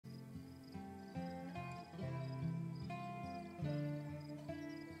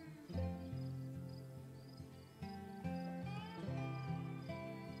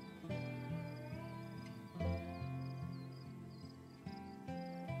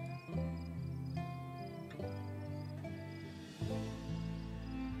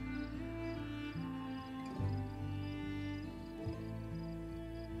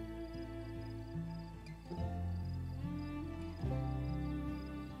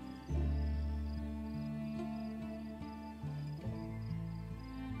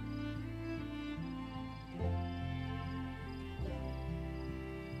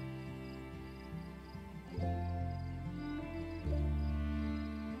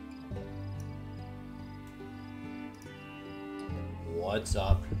What's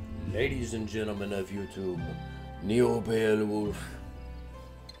up, ladies and gentlemen of YouTube? Neobeowulfx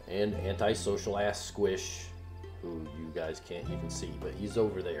and antisocial ass Squish, who you guys can't even see, but he's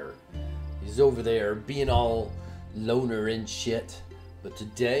over there. He's over there being all loner and shit. But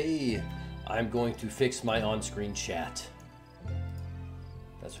today, I'm going to fix my on-screen chat.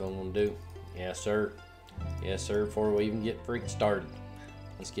 That's what I'm gonna do. Yes, sir. Yes, sir. Before we even get freaking started,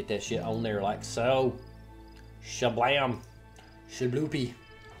 let's get that shit on there like so. Shablam. Shabloopy.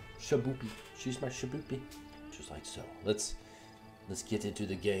 Shaboopy. She's my shaboopy. Just like so. Let's get into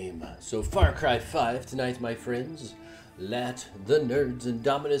the game. So Far Cry 5 tonight, my friends. Lat, the Nerds, and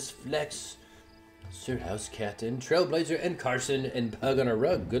Dominus Flex. Sir Housecat, and Trailblazer, and Carson, and Pug on a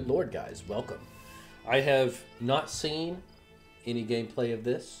Rug. Good lord, guys. Welcome. I have not seen any gameplay of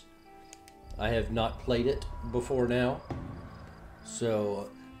this. I have not played it before now. So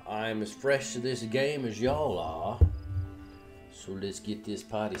I'm as fresh to this game as y'all are. So let's get this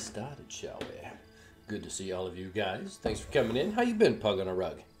party started, shall we? Good to see all of you guys. Thanks for coming in. How you been, Pug on a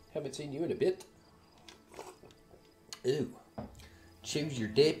Rug? Haven't seen you in a bit. Ooh. Choose your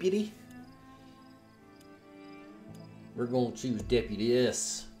deputy. We're gonna choose Deputy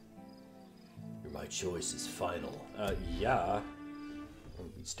S. My choice is final. Yeah. I'm gonna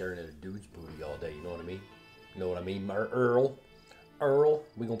be staring at a dude's booty all day, you know what I mean? You know what I mean, Earl? Earl?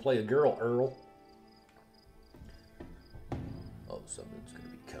 We gonna play a girl, Earl. Oh, something's gonna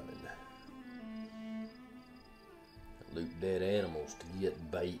be coming. Loot dead animals to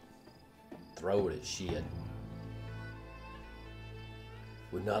get bait. Throw it at shit.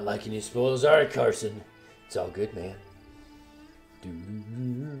 Would not like any spoils, alright, Carson. It's all good, man.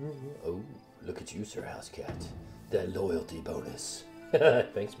 Oh, look at you, Sir Housecat. That loyalty bonus.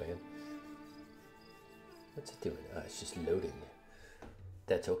 Thanks, man. What's it doing? Oh, it's just loading.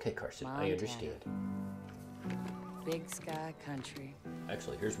 That's okay, Carson. Montana. I understand. Big sky country.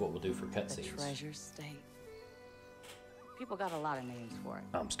 Actually, here's what we'll do for The cutscenes. treasure state. People got a lot of names for it.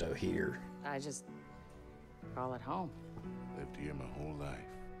 I'm still here. I just call it home. Lived here my whole life.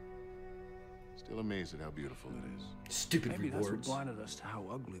 Still amazed at how beautiful it is. Stupid Maybe that's what rewards. blinded us to how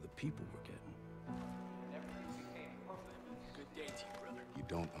ugly the people were getting. Good day to you, brother. You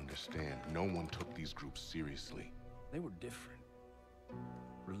don't understand. No one took these groups seriously. They were different.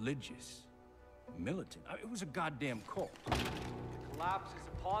 Religious. Militant. It was a goddamn cult. The collapse is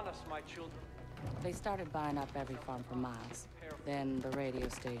upon us, my children. They started buying up every farm for miles. Then the radio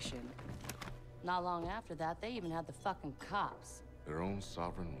station. Not long after that, they even had the fucking cops. Their own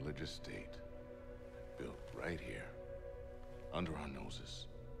sovereign religious state. Built right here. Under our noses.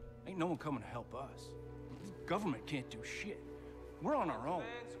 Ain't no one coming to help us. This government can't do shit. We're on our own.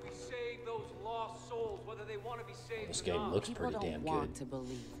 Plans we save those lost souls, whether they want to be saved This or game not. looks People pretty don't damn want good. to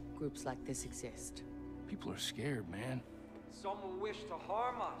believe groups like this exist. People are scared, man. Some will wish to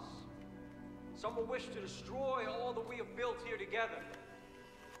harm us. Some will wish to destroy all that we have built here together.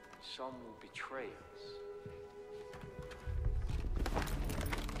 Some will betray us.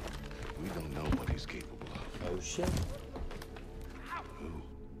 We don't know what he's capable of. Oh shit. Who?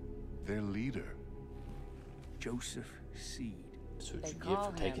 Their leader. Joseph Seed. That's what They you get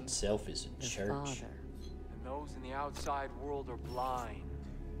call for taking him selfies in The church. father. And those in the outside world are blind.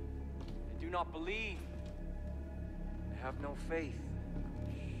 They do not believe. They have no faith.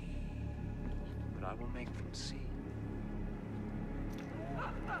 But I will make them see.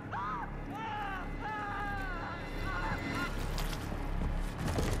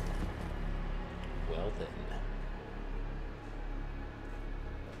 Well then.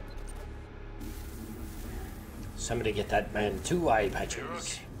 Somebody get that man 2 eye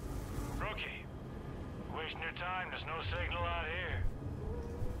patches. Rookie, wasting your time. There's no signal out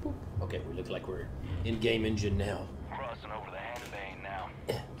here. Okay, we look like we're in game engine now. Crossing over the Henbane now.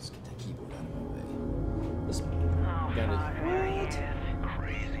 Let's get that keyboard out of my way. Let's Oh, gotta. fuck, there he is.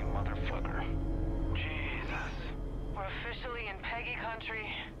 Crazy motherfucker. Jesus. We're officially in Peggy country.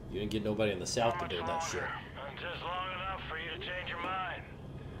 You didn't get nobody in the south to How do much that shit. longer? Just long enough for you to change your mind.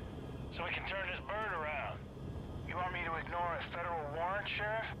 So we can turn this bird around. You want me to ignore a federal warrant,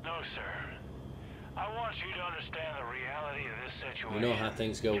 Sheriff? No, sir. I want you to understand the reality of this situation. You know how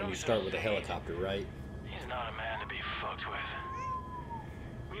things go when you start with a helicopter, right? He's not a man to be fucked with.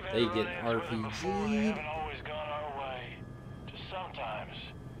 We've had They get run-ins with him before. They RPG'd. haven't always gone our way. Just sometimes.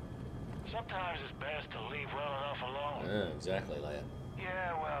 Sometimes it's best to leave well enough alone. Yeah, exactly, lad.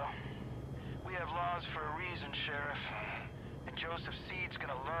 Yeah, well, we have laws for a reason, Sheriff. And Joseph Seed's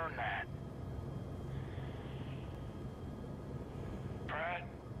gonna learn that. Pratt,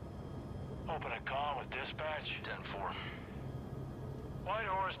 open a call with dispatch. 10-4. White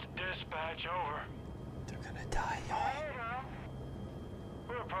Horse to dispatch, over. They're gonna die, y'all.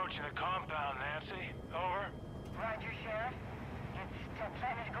 We're approaching the compound, Nancy. Over. Roger, Sheriff. You still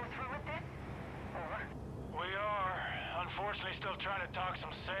planning to go through with this? Over. We are. Unfortunately, still trying to talk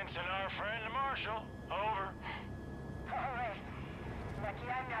some sense in our friend, the Marshal. Over. All right. Lucky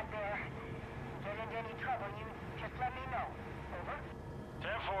I'm not there. Get into any trouble, you just let me know. Over.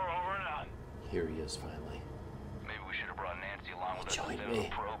 10-4, over and out. Here he is finally. Maybe we should have brought Nancy along with us Join instead of me.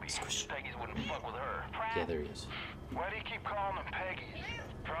 the Proby. Peggy's wouldn't fuck with her. Yeah, there he is. Why do you keep calling them Peggy's?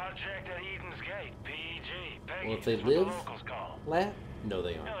 Project at Eden's Gate, PEG. Peggy's. Well, if they is what the live, locals call 'em. Lat? No,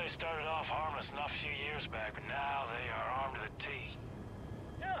 they You know, aren't. they started off harmless enough a few years back, but now they are armed to the teeth.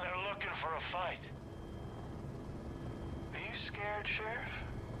 Yeah, they're looking for a fight. Are you scared, Sheriff?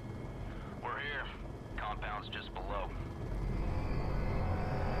 We're here. Compound's just below.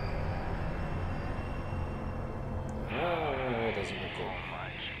 Oh, doesn't look good. My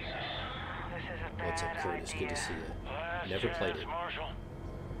Jesus. This is a bad What's up, Curtis? Good to see you. Never played it. Marshal.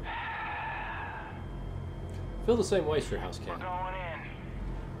 Feel the same way for We're Housecat. going in.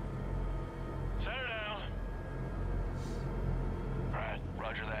 Set her down. Right.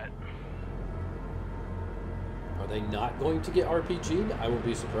 Roger that. Are they not going to get RPG'd? I won't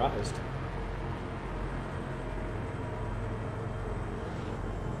be surprised.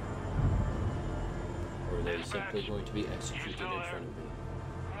 Or are they simply going to be executed in front of me?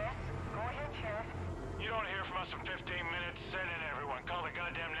 Yes? Go ahead, Sheriff. You don't hear from us in 15 minutes. Send in everyone. Call the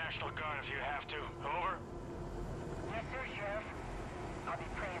goddamn National Guard if you have to. Over. Yes, sir, Sheriff. I'll be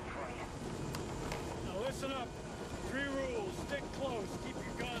praying for you. Now listen up. 3 rules. Stick close. Keep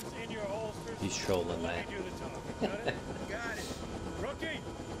your guns in your holsters. He's trolling Let that. me do the talking. Got it? Got it. Rookie.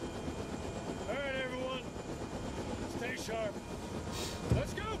 All right, everyone. Stay sharp.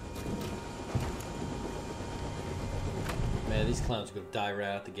 Let's go. Man, these clowns are gonna die right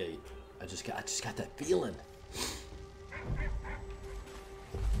out the gate. I just got that feeling.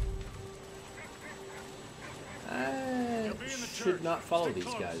 I should not follow these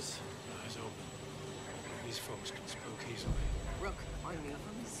guys. Eyes open. These folks can spook easily. Rook, on me.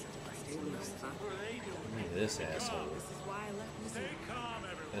 Stay loose, huh? Look at this asshole. This is why I left Missouri. Stay calm,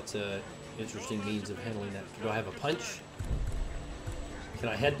 everyone. That's a interesting means of handling that. Do I have a punch? Can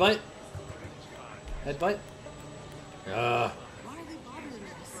I headbutt? Headbutt? Why are they bothering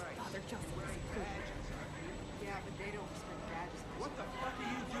us? Oh, they're just good. Yeah, but they don't respect badges. What the fuck are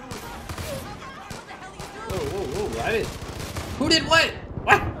you doing? What the hell are you doing? Whoa, whoa, whoa! I didn't. Who did what?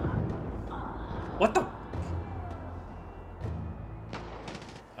 What? What the?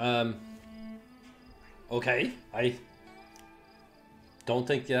 Okay. I don't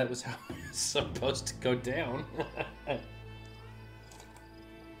think that was how it was supposed to go down.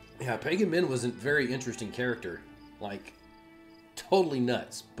 Yeah, Pagan Min wasn't a very interesting character. Like, totally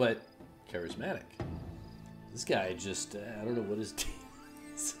nuts, but charismatic. This guy just, I don't know what his deal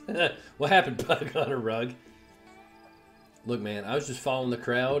is. What happened, Bug on a rug? Look, man, I was just following the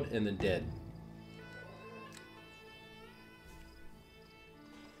crowd and then dead.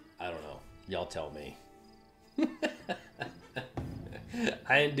 I don't know. Y'all tell me.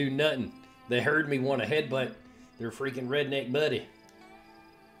 I didn't do nothing. They heard me want a headbutt their freaking redneck buddy.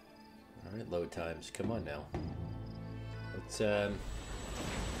 Alright, load times. Come on now. Let's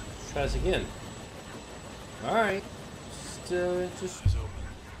try this again. Alright. Just Eyes open.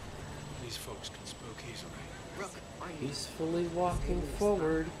 These folks can spook easily. Rook, on me. peacefully walking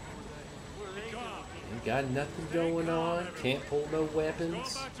forward. Be calm. Ain't got nothing going on. Can't pull no Go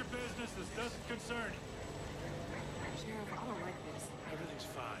weapons. about your business. This doesn't concern you. Sheriff, I don't like this. Everything's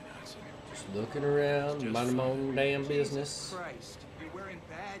fine, Hudson. Just looking around, minding my own damn business. Christ, you're wearing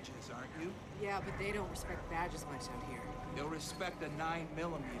badges, aren't you? Yeah, but they don't respect badges much out here. They'll respect a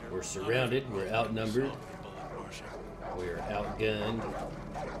 9mm. We're surrounded. We're outnumbered. We're outgunned.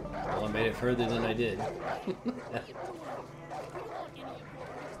 Well, I made it further than I did.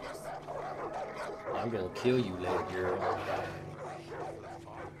 I'm gonna kill you, little girl.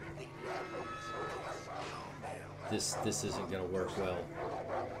 This isn't gonna work well.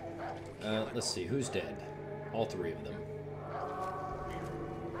 Let's see, who's dead? All 3 of them.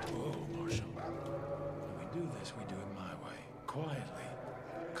 Whoa, Marshal. When we do this, we do it my way. Quietly.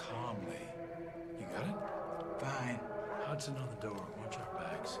 Calmly. You got it? Fine. Hudson on the door. Watch our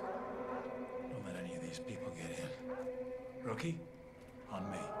backs. Don't let any of these people get in. Rookie, on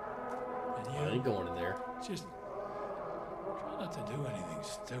me. And I ain't going in there. just try not to do anything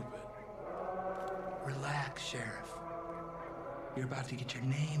stupid. Relax, Sheriff. You're about to get your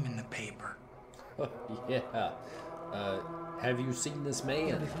name in the paper. Yeah. Have you seen this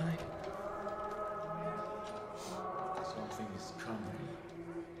man? Fine. Something is coming.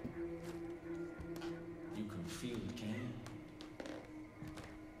 You can feel it, can you?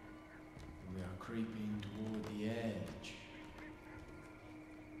 creeping toward the edge.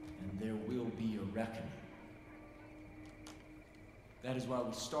 And there will be a reckoning. That is why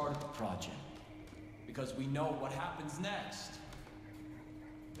we started the project. Because we know what happens next.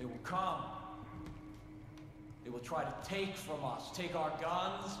 They will come. They will try to take from us. Take our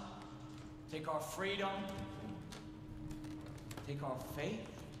guns. Take our freedom. Take our faith.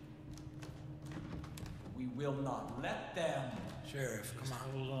 We will not let them. Sheriff, come on.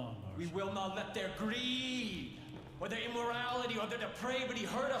 Hold on. We will not let their greed, or their immorality, or their depravity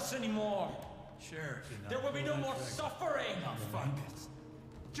hurt us anymore. Sheriff, there will be no more suffering. Oh, fuck it.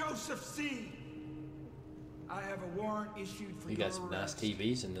 Joseph C. I have a warrant issued for You got some nice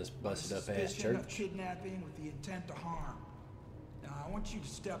TVs in this busted up ass suspicion of church. kidnapping with the intent to harm. Now I want you to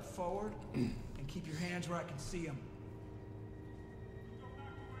step forward and keep your hands where I can see them.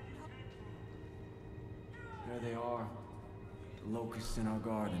 There they are. The locusts in our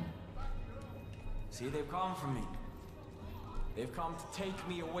garden. See, they've come for me. They've come to take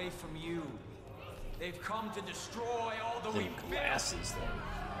me away from you. They've come to destroy all that we've built. Glasses, though.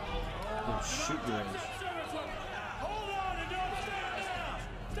 Them shoot range. Hold on and don't stand down!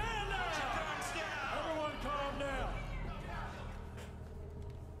 Stand down! Everyone calm down!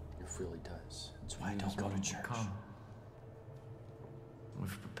 It really does. That's why I don't go to church. Come.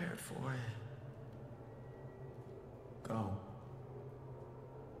 We've prepared for it. Go.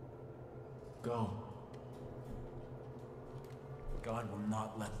 Go. God will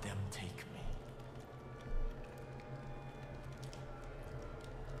not let them take me.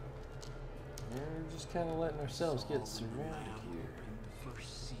 We're just kind of letting ourselves get surrounded here. The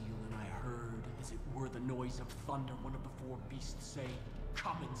first seal, and I heard, as it were the noise of thunder, one of the four beasts say,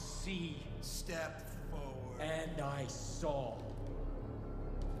 "Come and see." Step forward. And I saw.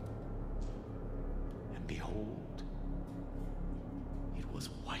 And behold, it was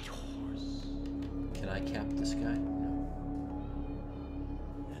a white horse. Can I cap this guy? No.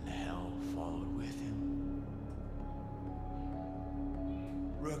 And hell followed with him.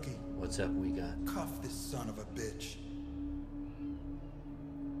 Rookie. What's up, we got? Cuff this son of a bitch.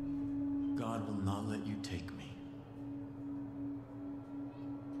 God will not let you take me.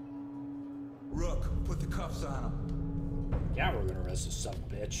 Rook, put the cuffs on him. Yeah, we're gonna arrest this son of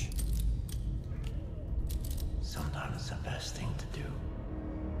a bitch. Sometimes the best thing to do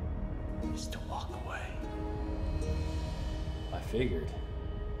is to walk away. I figured.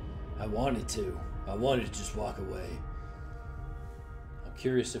 I wanted to. I wanted to just walk away. I'm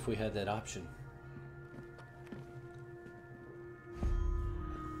curious if we had that option.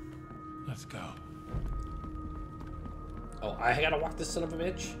 Let's go. Oh, I gotta walk this son of a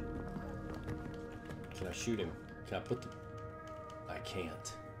bitch? Can I shoot him? Can I put the... I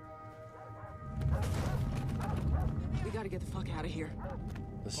can't. We gotta get the fuck out of here.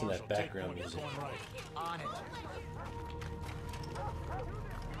 Listen to that background music. On it.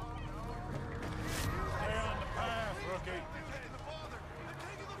 Stay on the path, rookie.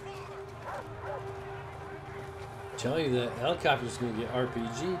 I'm telling you, that helicopter's gonna get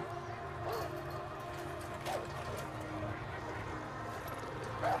RPG.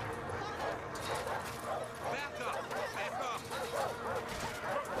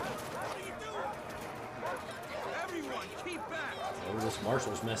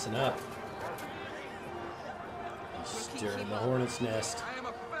 Marshall's messing up. He's steering the hornet's nest. I am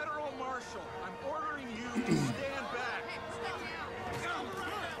a federal marshal. I'm ordering you to stand back.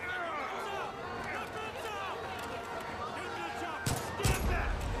 Stand back!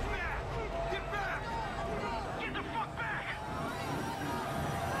 Get back! Get the fuck back!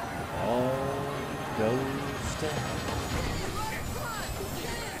 All goes down.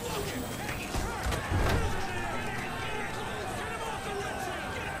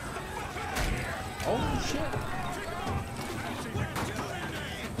 Oh shit!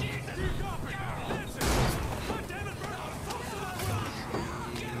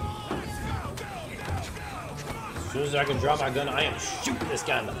 As soon as I can draw my gun, I am shooting this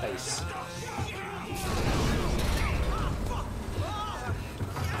guy in the face.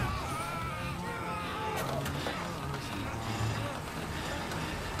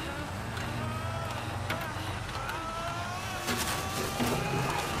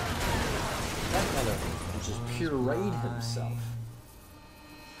 Pureed himself.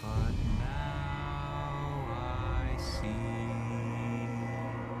 But now I see.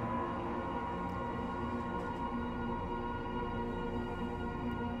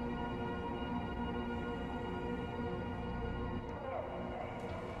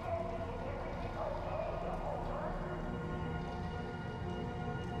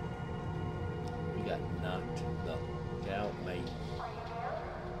 We got knocked the hell out, mate.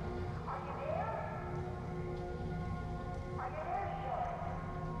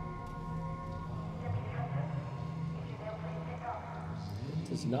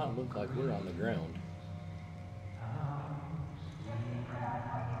 does not look like we're on the ground.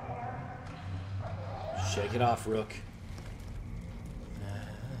 Shake it off, Rook.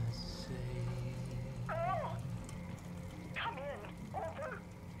 Come in. Over.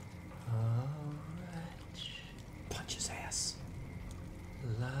 Punch his ass.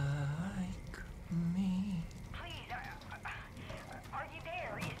 Like me. Please, are you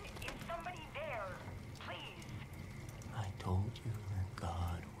there? Is somebody there? Please. I told you that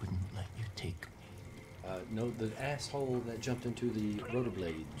God wouldn't let you take me. No, the asshole that jumped into the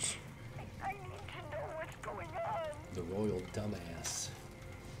rollerblades. I need to know what's going on. The royal dumbass.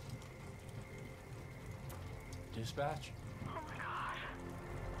 Dispatch? Oh my God.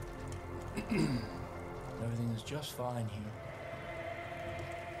 Everything is just fine here.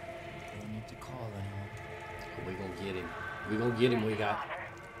 Don't need to call anyone. We gonna get him. We gonna get him. We got.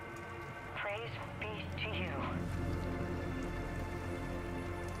 Praise be to you.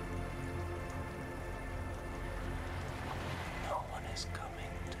 No one is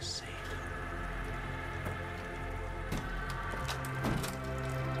coming to save you.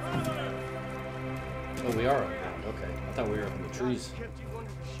 Oh, we are up now. Okay. I thought we were up in the trees. Kept you under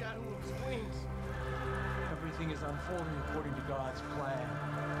the shadow of his wings. Everything is unfolding according to God's plan.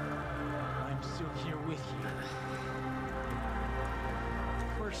 I'm still here with you. The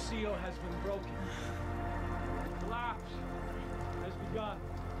first seal has been broken. Collapse has begun.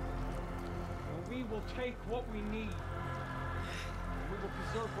 And we will take what we need. We will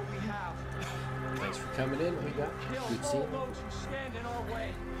preserve what we have. Thanks for coming in. We got Kill good all scene. those who stand in our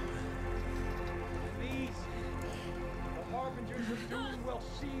way. These, the harbingers of doom, will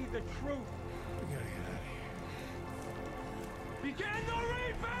see the truth. We gotta get out of here. Begin the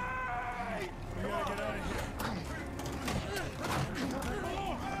reaping! We gotta get out of here.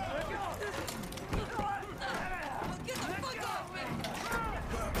 Get the fuck off me!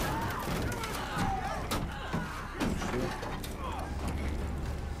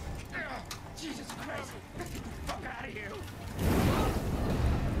 Jesus Christ! Get the fuck out of here!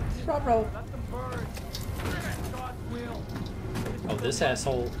 Bro. Let them burn. God's will. Oh, this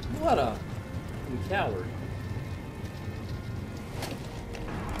asshole. What a coward.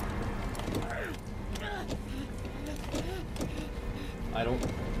 I don't.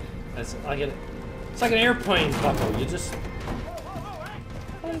 That's. I get it. It's like an airplane buckle. You just.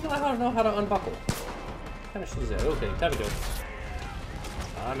 I don't know how to unbuckle. What kind of shit is that? Okay, time to go.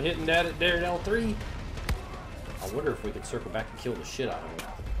 I'm hitting that at there at L3. I wonder if we could circle back and kill the shit out of him.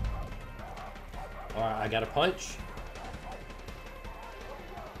 Alright, I got a punch.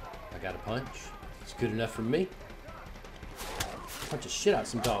 I got a punch. It's good enough for me. Punch the shit out of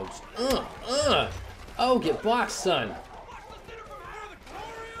some dogs. Oh, get blocked, son.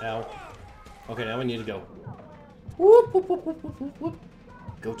 Ow. Okay, now we need to go. Whoop, whoop, whoop, whoop, whoop, whoop.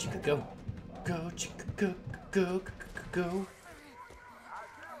 Go, chica, go. Go, chica, go, go, go.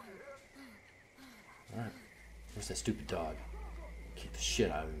 Alright. Where's that stupid dog? Kick the shit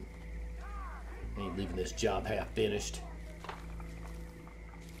out of him. I ain't leaving this job half finished.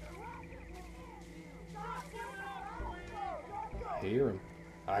 I hear him.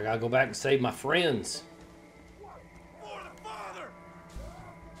 I gotta go back and save my friends.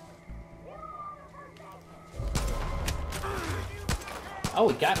 Oh,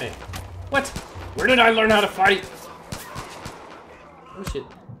 he got me. What? Where did I learn how to fight? Oh, shit.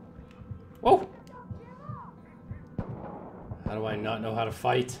 Whoa. How do I not know how to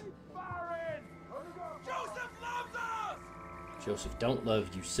fight? Joseph don't love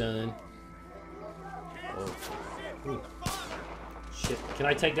you, son. Oh. Ooh. Shit. Can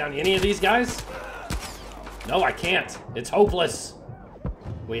I take down any of these guys? No, I can't. It's hopeless.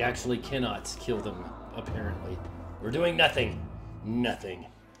 We actually cannot kill them, apparently. We're doing nothing. Nothing.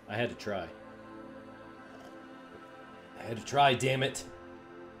 I had to try. I had to try, damn it.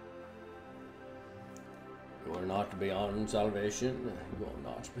 You are not beyond salvation. You will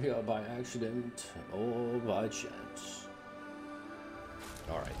not be by accident or by chance.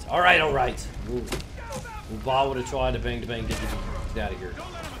 Alright. We'll ball with a try to bang, get out of here.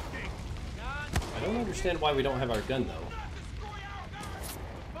 I don't understand why we don't have our gun, though.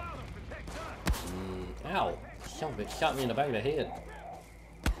 Ow. Son of a bitch shot me in the back of the head.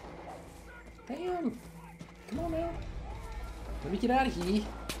 Damn. Come on, man. Let me get out of here.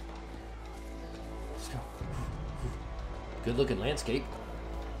 Let's go. Good looking landscape.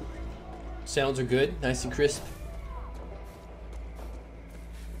 Sounds are good. Nice and crisp.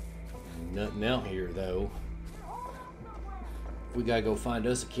 Nothing out here, though. We gotta go find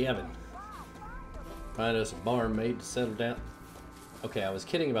us a cabin. Find us a barmaid to settle down. Okay, I was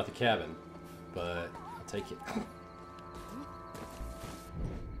kidding about the cabin, but I'll take it.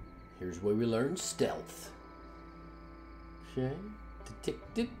 Here's where we learn stealth. Okay.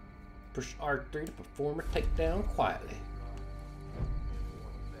 Detected. Push R3 to perform a takedown quietly.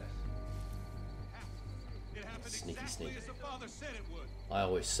 Sneaky sneak. I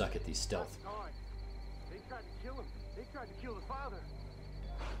always suck at these stealth. They tried to kill him. They tried to kill the father.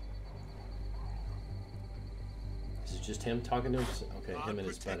 Is it just him talking to him? Okay, him and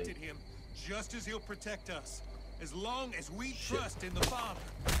his buddy. Him just as he'll protect us, as long as we trust in the Father.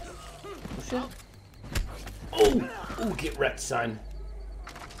 Oh, shit. Oh! Oh, get wrecked, son.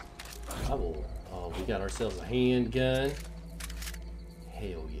 I will. Oh, we got ourselves a handgun.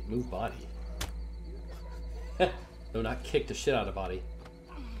 Hell yeah. Move body. No, not kick the shit out of body.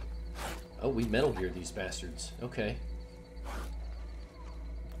 Oh, we Metal Gear these bastards. Okay.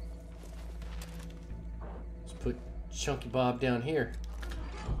 Let's put Chunky Bob down here.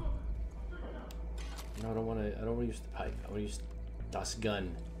 No, I don't want to use the pipe. I want to use Das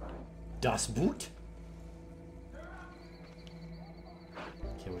Gun. Das Boot?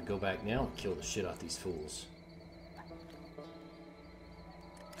 Can we go back now and kill the shit out these fools?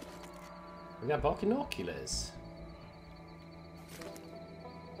 We got binoculars.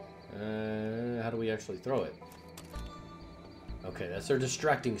 How do we actually throw it? Okay, that's our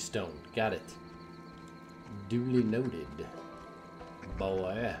distracting stone. Got it. Duly noted.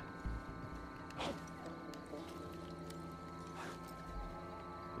 Boy.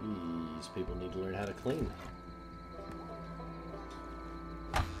 These people need to learn how to clean.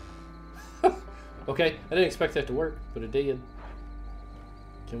 Okay, I didn't expect that to work, but it did.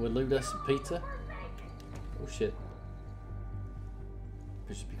 Can we loot us some pizza? Oh shit.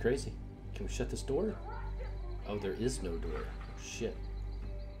 This should be crazy. Can we shut this door? Oh, there is no door. Oh, shit.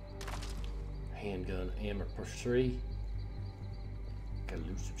 Handgun, ammo per 3. Gotta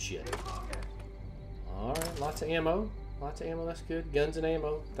loot some shit. Alright, lots of ammo. Lots of ammo, that's good. Guns and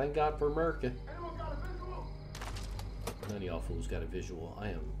ammo. Thank God for America. None of y'all fools got a visual. I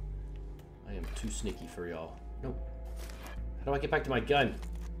am too sneaky for y'all. Nope. How do I get back to my gun?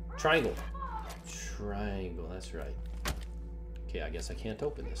 Triangle. Triangle, that's right. Okay, I guess I can't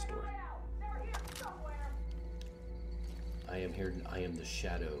open this door. I am here. I am the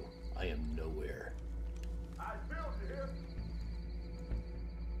shadow. I am nowhere.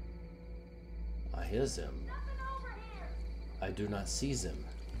 I hear them. I do not see them.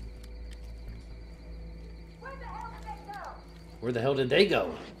 Where the hell did they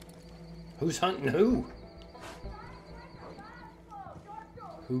go? Who's hunting who?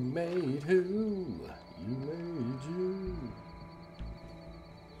 Who made who? You made you.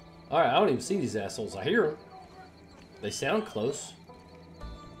 Alright, I don't even see these assholes. I hear them. They sound close.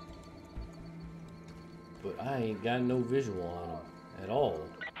 But I ain't got no visual on them at all.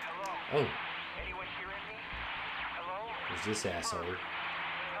 Oh. There's this asshole.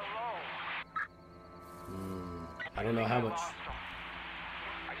 I don't know how much.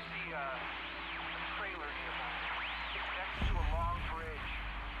 I see a trailer nearby. It's next to a long bridge.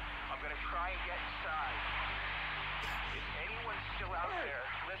 I'm gonna try and get inside. If anyone's still out there,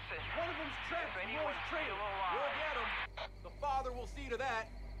 listen. One of them's trapped. If anyone's still alive, we'll get him. The Father will see to that.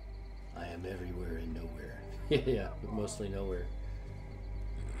 I am everywhere and nowhere. Yeah, but mostly nowhere.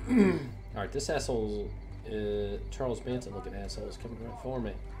 Alright, this asshole, Charles Manson looking asshole is coming right for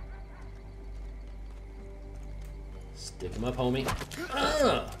me. Stick him up, homie.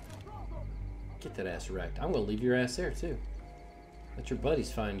 Get that ass wrecked. I'm gonna leave your ass there too. Let your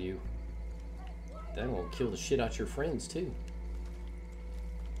buddies find you. Then we'll kill the shit out your friends too.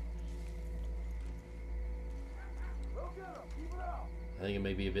 I think it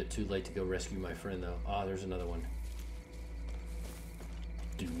may be a bit too late to go rescue my friend though. Ah, there's another one.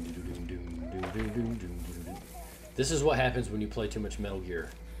 This is what happens when you play too much Metal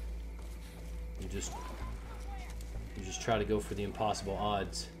Gear. You just try to go for the impossible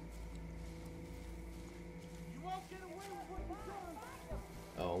odds.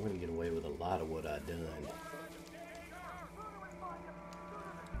 Oh, I'm gonna get away with a lot of what I've done.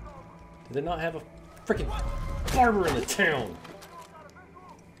 Do they not have a freaking barber in the town?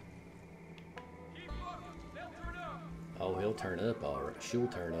 Oh, he'll turn up alright. She'll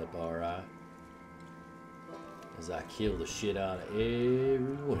turn up alright. As I kill the shit out of every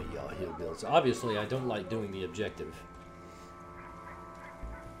one of y'all hillbillies. Obviously, I don't like doing the objective.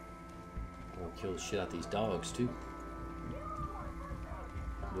 I'll kill the shit out of these dogs, too.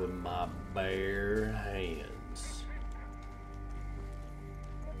 With my bare hands.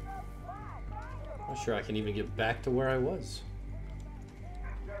 Not sure I can even get back to where I was.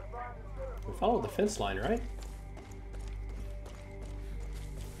 We followed the fence line, right?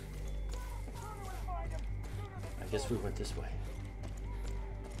 I guess we went this way.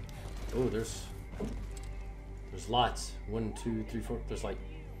 Oh, there's lots. 1, 2, 3, 4. There's like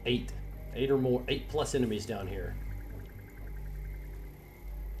 8 or more, 8+ enemies down here.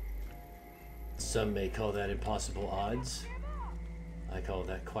 Some may call that impossible odds. I call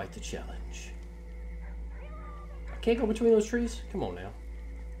that quite the challenge. I can't go between those trees? Come on now.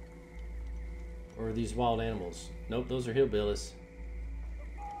 Or are these wild animals? Nope, those are hillbillies.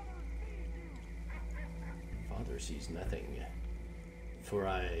 Father sees nothing, for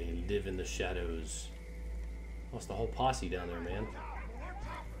I live in the shadows. Oh, it's the whole posse down there, man.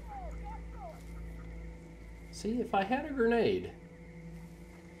 See, if I had a grenade.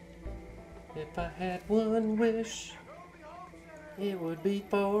 If I had one wish, it would be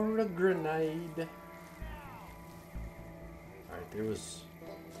for a grenade. Alright, there was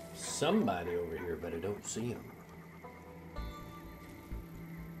somebody over here, but I don't see him.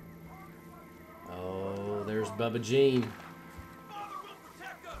 Oh, there's Bubba Jean.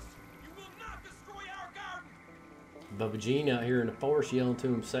 Bubba Jean out here in the forest yelling to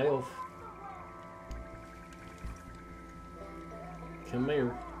himself. Come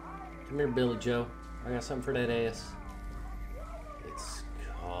here. Come here, Billy Joe. I got something for that ass. It's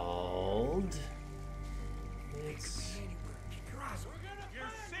called... It's... Your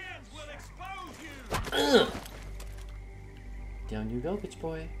sins will expose you! Down you go, bitch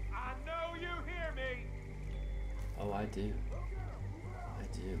boy. I know you hear me. Oh, I do. I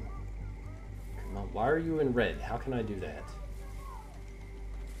do. Come on, why are you in red? How can I do that?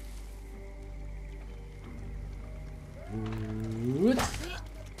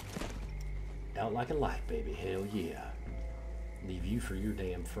 Out like a light, baby. Hell yeah. Leave you for your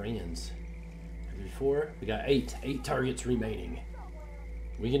damn friends. 4. We got 8. 8 targets remaining.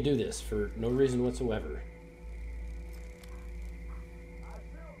 We can do this for no reason whatsoever.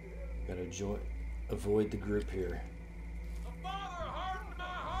 Gotta avoid the group here. The Father hardened my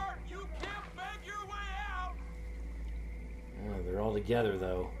heart. You can't beg your way out. Oh, they're all together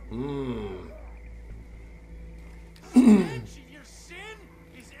though. Your sin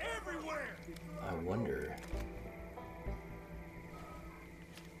is everywhere. I wonder.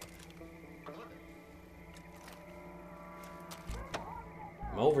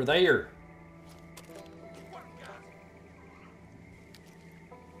 I'm over there.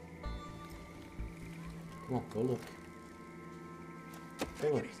 Come on, go look. Go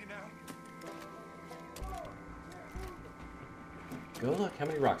look. Go look. How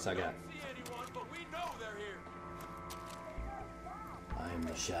many rocks I got? I am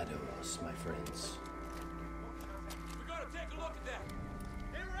the shadows, my friends. We gotta take a look at that.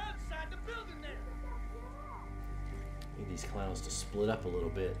 They were outside the building there. Need these clowns to split up a little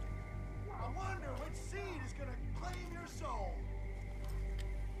bit. I wonder which seed is gonna claim your soul.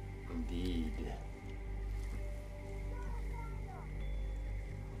 Indeed.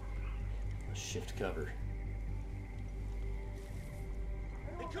 Let's shift cover.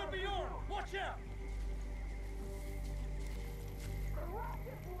 It could be yours. Watch out.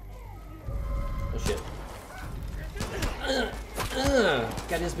 Oh shit.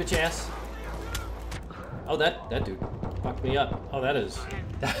 Got his bitch ass. Oh, that dude fucked me up. Oh, that is.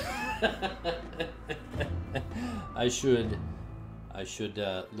 I should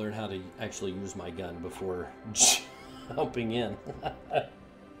learn how to actually use my gun before jumping in.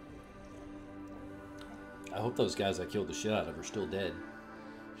 I hope those guys I killed the shit out of are still dead.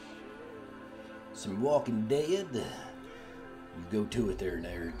 Some Walking Dead. You go to it there,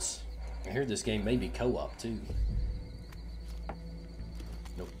 nerds. I heard this game may be co-op too.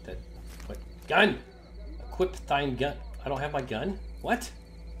 Nope, that... What? Gun! Equip thine gun. I don't have my gun? What?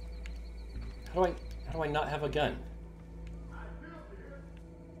 How do I not have a gun?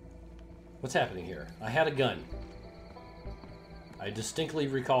 What's happening here? I had a gun. I distinctly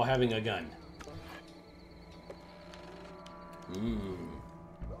recall having a gun.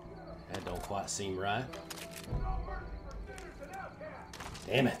 That don't quite seem right.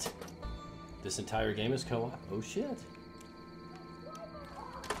 Damn it. This entire game is co-op? Oh shit.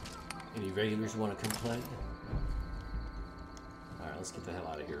 Any regulars want to come play? Alright, let's get the hell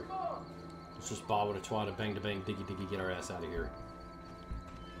out of here. Let's just bob with a twat, bang to bang, diggy diggy, get our ass out of here.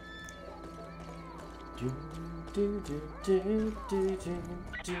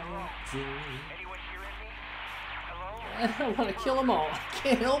 I don't want to kill them all. I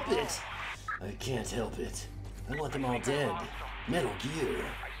can't help it. I can't help it. I want them all dead. Metal Gear.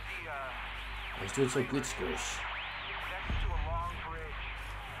 I was doing so good, Squish.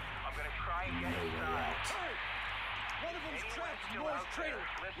 No way out. One of them's trapped in Moore's trailer.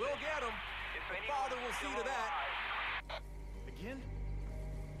 We'll get him. The Father will see to that. Again?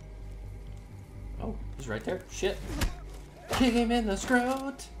 Oh, he's right there. Shit. Kick him in the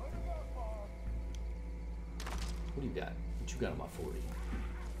throat. What do you got? What you got on my 40?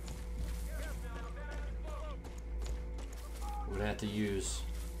 We're gonna have to use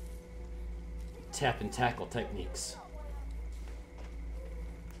tap and tackle techniques.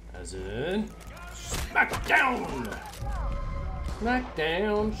 As in, smack down! Smack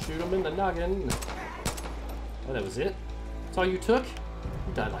down, shoot him in the noggin. Oh, that was it? That's all you took?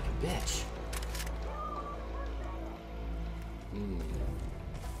 You died like a bitch.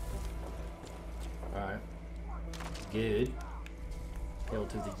 Alright. Good. Hail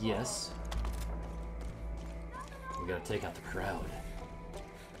to the yes. We gotta take out the crowd.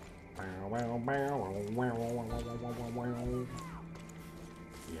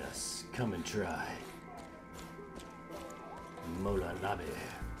 Yes, come and try. Mola Nabe.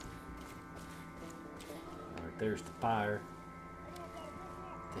 Alright, there's the fire.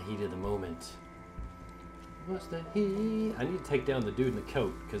 The heat of the moment. What's the heat? I need to take down the dude in the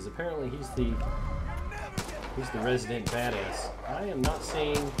coat, because apparently he's the resident badass. I am not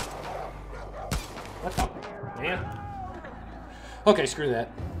seeing... What the... Damn. Okay, screw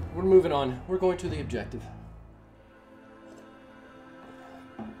that. We're moving on. We're going to the objective.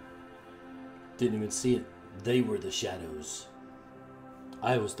 Didn't even see it. They were the shadows.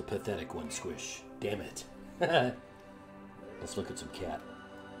 I was the pathetic one, Squish. Damn it. Let's look at some cat.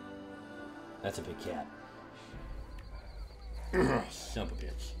 That's a big cat. Son of a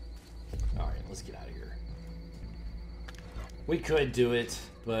bitch. Alright, let's get out of here. We could do it,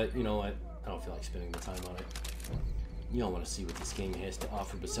 but you know what? I don't feel like spending the time on it. You all want to see what this game has to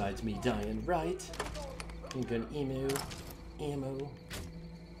offer besides me dying, right? Ain't gonna ammo.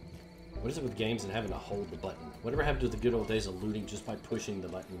 What is it with games and having to hold the button? Whatever happened to the good old days of looting just by pushing the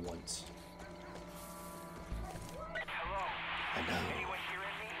button once? I know.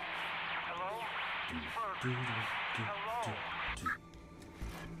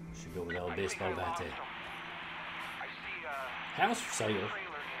 Should go with El Baseball Bate. House for sale.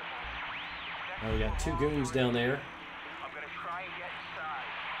 Oh, we got two goons down there.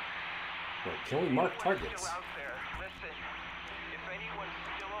 Wait, can we mark targets?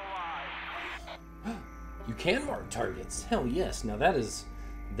 You can mark targets. Hell yes. Now that is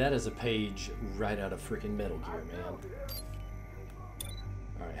a page right out of freaking Metal Gear, man.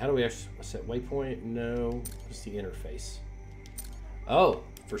 All right, how do we actually set waypoint? No, just the interface. Oh,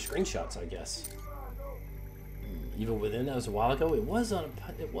 for screenshots, I guess. Even within that was a while ago. It was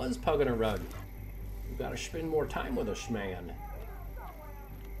Pug on a Rug. You gotta spend more time with us, man.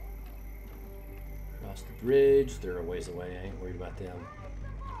 Cross the bridge. They're a ways away. I ain't worried about them.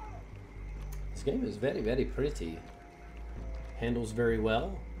 This game is very, very pretty. Handles very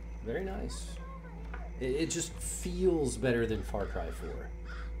well. Very nice. It just feels better than Far Cry 4.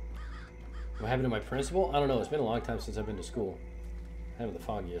 What happened to my principal? I don't know. It's been a long time since I've been to school. I haven't the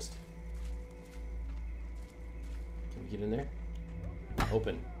foggiest. Can we get in there?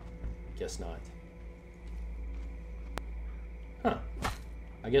 Open. Guess not. Huh.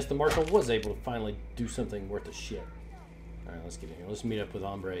 I guess the marshal was able to finally do something worth a shit. Alright, let's get in here. Let's meet up with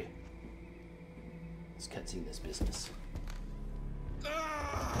Hombre. Let's cutscene this business.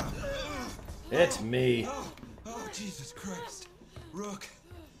 It's me. Oh, Jesus Christ. Rook,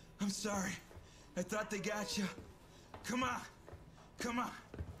 I'm sorry. I thought they got you. Come on. Come on.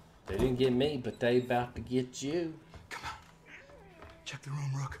 They didn't get me, but they about to get you. Come on. Check the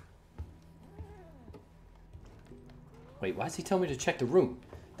room, Rook. Wait, why does he tell me to check the room?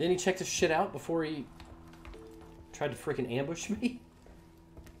 Didn't he check this shit out before he tried to freaking ambush me?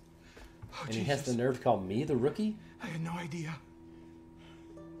 Oh, and he has the nerve to call me the rookie? I had no idea.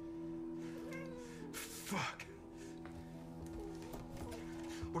 Fuck.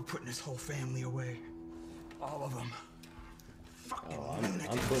 We're putting this whole family away. All of them. Fucking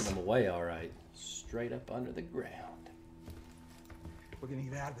I'm putting them away, all right. Straight up under the ground. We're gonna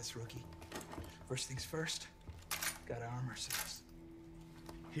get out of this, rookie. First things first, gotta arm ourselves.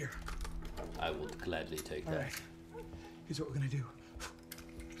 Here. I will gladly take that. All right. Here's what we're gonna do.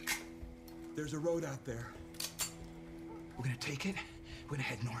 There's a road out there. We're gonna take it. We're gonna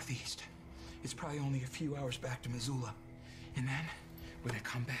head northeast. It's probably only a few hours back to Missoula. And then we're gonna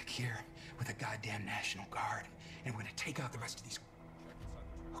come back here with a goddamn National Guard. And we're gonna take out the rest of these.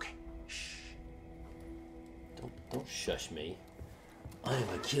 Okay. Shh. Don't shush me. I am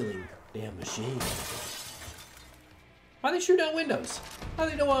a killing damn machine. Why they shoot out windows? How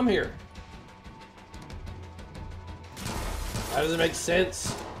do they know I'm here? How does it make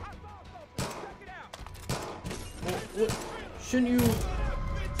sense? What? Shouldn't you...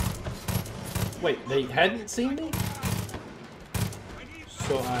 Wait, they hadn't seen me?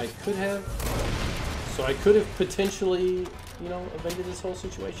 So I could have potentially, you know, evaded this whole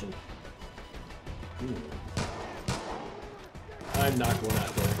situation? I knocked one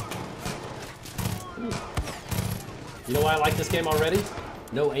out there. You know why I like this game already?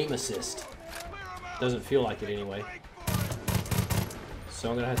 No aim assist. Doesn't feel like it anyway. So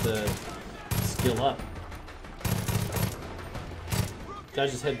I'm gonna have to skill up. Did I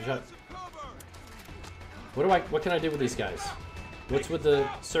just headshot? What can I do with these guys? What's with the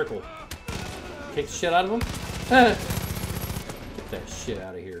circle? Kick the shit out of them? Get that shit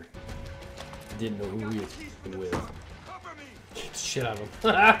out of here. Didn't know who he was with. Kick the shit out of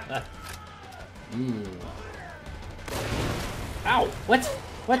him. Ow! What?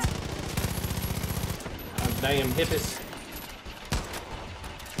 What? Oh, damn hippies.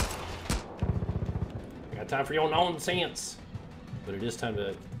 I got time for your nonsense. But it is time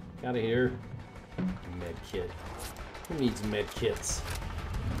to get out of here. Med kit. Who needs med kits?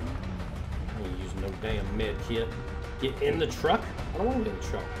 I ain't using no damn med kit. Get in the truck? I don't want to get in the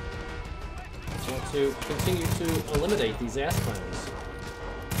truck. I want to continue to eliminate these ass clowns.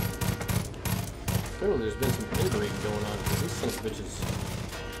 Clearly there's been some inbreeding going on because these sons of bitches,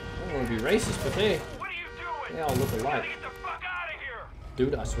 I don't want to be racist, but they all look alike.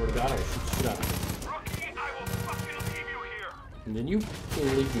 Dude, I swear to God, I will shoot the shit out of you. And then you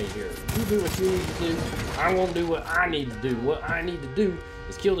can leave me here. You do what you need to do. I won't do what I need to do. What I need to do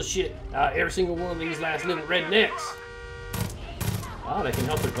is kill the shit out of every single one of these last living rednecks. Oh, they can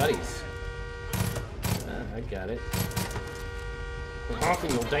help their buddies. I got it. Quit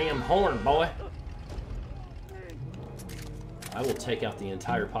honking your damn horn, boy. I will take out the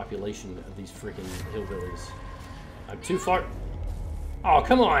entire population of these freaking hillbillies. I'm too far. Oh,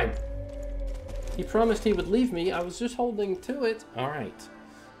 come on. He promised he would leave me. I was just holding to it. All right.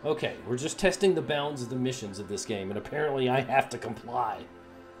 Okay, we're just testing the bounds of the missions of this game, and apparently I have to comply.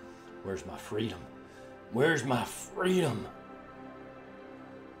 Where's my freedom? Where's my freedom?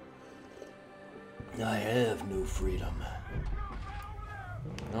 I have no freedom.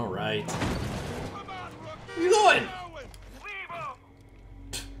 All right. Where you going?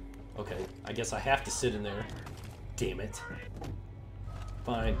 Okay, I guess I have to sit in there. Damn it.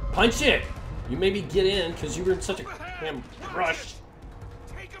 Fine. Punch it! You made me get in because you were in such a damn rush.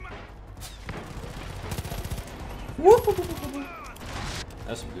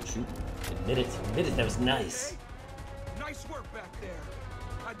 That's some good shooting. Admit it. Admit it. That was nice. Nice work back there.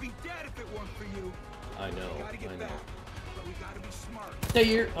 I'd be dead if it weren't for you. I know. I know. Back, but we gotta be smart.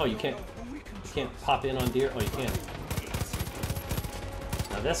 Deer. Oh, you can't. You can't pop in on deer. Oh, you can.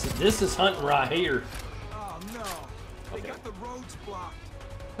 Now this is hunting right here. Oh no. They got the roads blocked.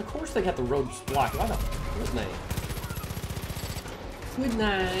 Of course they got the roads blocked. Why the? Good night. Good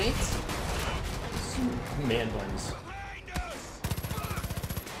night. Man buns.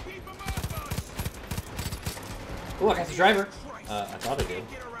 Oh, I got the driver. I thought I did.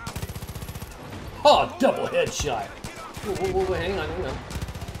 Oh, double headshot. Whoa, hang on.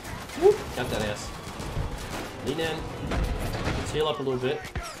 Whoop, got that ass. Lean in. Let's heal up a little bit.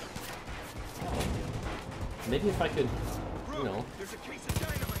 Maybe if I could, you know.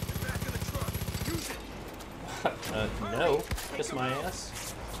 No. Kiss my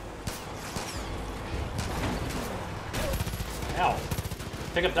ass. Ow.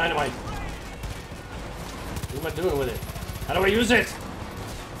 Pick up dynamite. What am I doing with it? How do I use it?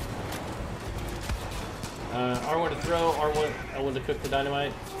 R1 to throw, R1, L1 to cook the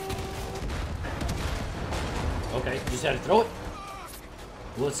dynamite. Okay, just had to throw it.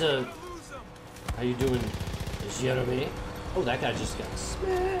 What's up? How you doing, Jeremy? Oh, that guy just got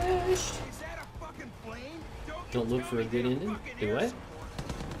smashed. Don't look for a good ending. Do what?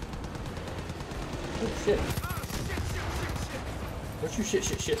 Oh shit! Don't you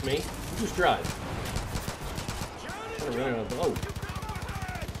shit me? You just drive. Oh.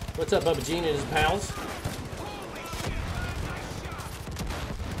 What's up, Bubba Gene and his pals?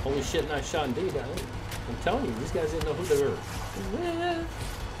 Holy shit, nice shot indeed. I'm telling you, these guys didn't know who they were.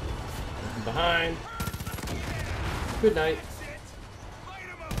 Behind. Good night.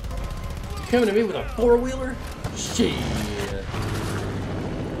 You coming to me with a four-wheeler? Shit.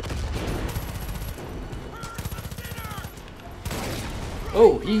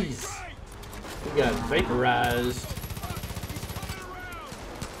 Oh, he got vaporized.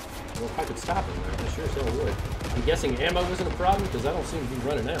 Well, if I could stop him, I sure as hell would. I'm guessing ammo wasn't a problem because I don't seem to be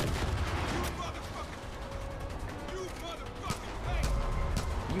running out.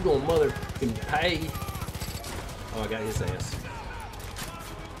 You gonna motherfucking pay? Oh, I got his ass.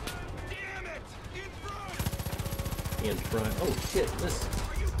 In front. Oh shit!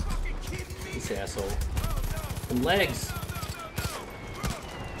 This asshole. Some legs.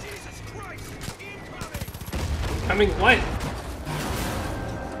 Coming what?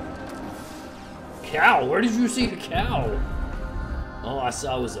 Cow? Where did you see the cow? All I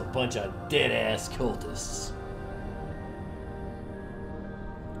saw was a bunch of dead-ass cultists.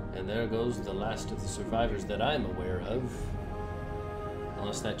 And there goes the last of the survivors that I'm aware of.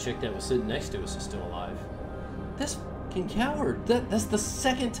 Unless that chick that was sitting next to us is still alive. This fucking coward. That's the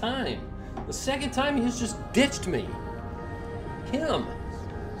second time. The second time he has just ditched me. Him.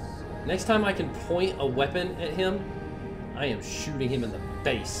 Next time I can point a weapon at him, I am shooting him in the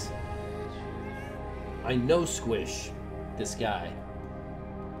face. I know Squish. This guy.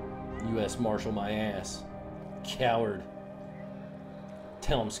 U.S. Marshal my ass. Coward.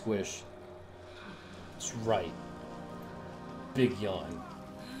 Tell him, Squish. That's right. Big yawn.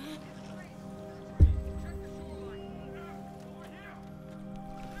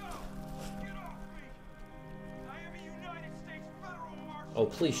 Oh,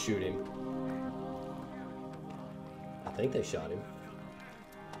 please shoot him. I think they shot him.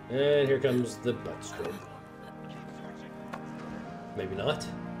 And here comes the butt stroke. Maybe not.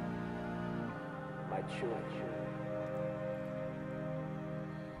 My children,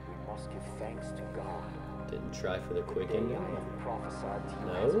 we must give thanks to God. Didn't try for the quick ending. I have prophesied to you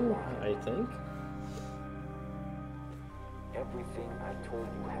No, I think. Everything I told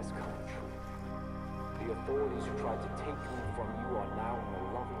you has come true. The authorities who tried to take me from you are now in the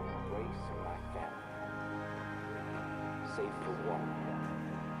loving embrace of my family. Save for one.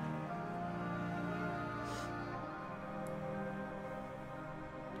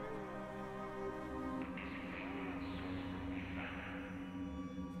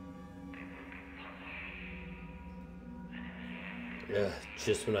 Yeah,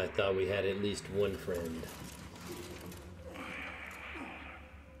 just when I thought we had at least one friend.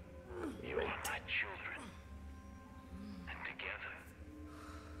 You are my children, and together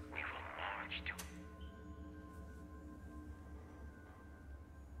we will march to.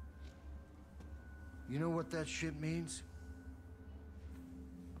 You know what that shit means?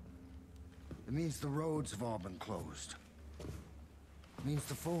 It means the roads have all been closed. It means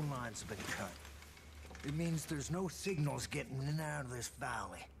the phone lines have been cut. It means there's no signals getting in and out of this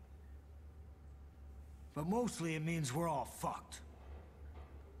valley. But mostly it means we're all fucked.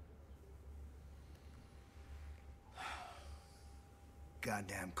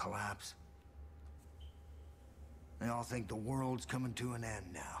 Goddamn collapse. They all think the world's coming to an end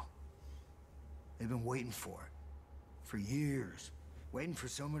now. They've been waiting for it. For years. Waiting for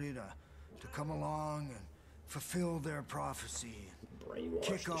somebody to come along and fulfill their prophecy. Brainwash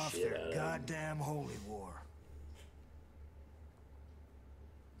Kick the off shit their out of goddamn holy war.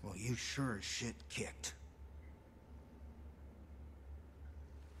 Well, you sure as shit kicked.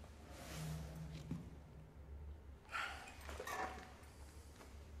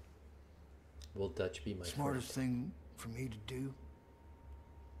 Will Dutch be my Smartest thing for me to do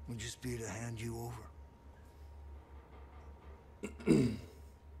would just be to hand you over.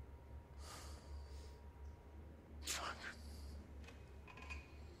 Fuck.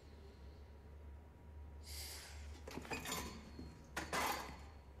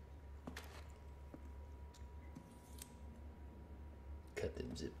 Cut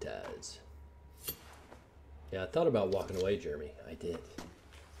them zip ties. Yeah, I thought about walking away, Jeremy. I did.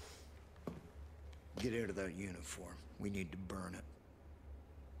 Get out of that uniform. We need to burn it.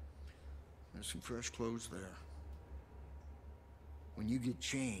 There's some fresh clothes there. When you get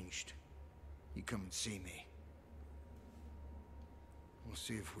changed, you come and see me. We'll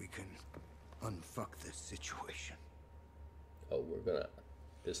see if we can unfuck this situation. Oh, we're gonna...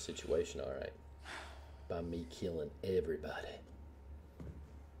 This situation, alright. By me killing everybody.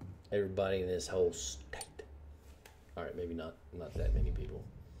 Everybody in this whole state. Alright, maybe not that many people.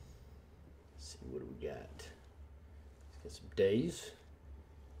 Let's see, what do we got? Let's get some days.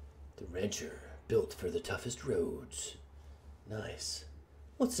 The rancher, built for the toughest roads. Nice.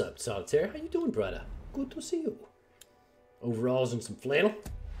 What's up, Solitaire? How you doing, brother? Good to see you. Overalls and some flannel.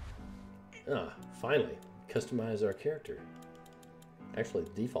 Ah, finally. Customize our character. Actually,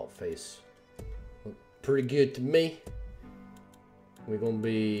 the default face looked pretty good to me. We're gonna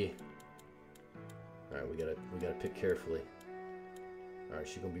be... Alright, we gotta pick carefully. Alright,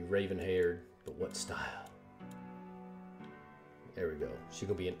 she's gonna be raven-haired, but what style? There we go. She's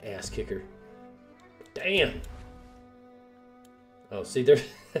gonna be an ass kicker. Damn! Oh, see, there,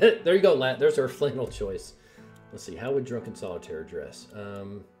 there you go, Lat. There's our flannel choice. Let's see, how would Drunken Solitaire dress?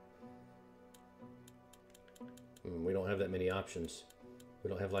 We don't have that many options. We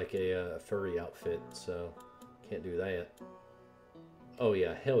don't have like a furry outfit, so can't do that. Oh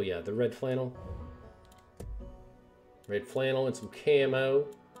yeah, hell yeah, the red flannel. Red flannel and some camo.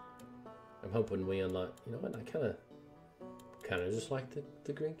 I'm hoping we unlock, you know what, I kind of just like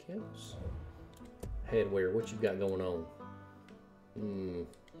the green camos. Headwear, what you got going on?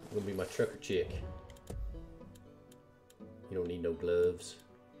 Gonna be my trucker chick. You don't need no gloves.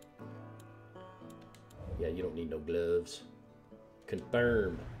 Yeah, you don't need no gloves.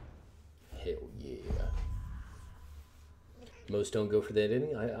 Confirm. Hell yeah. Most don't go for that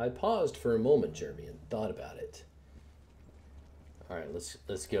ending. I paused for a moment, Jeremy, and thought about it. All right,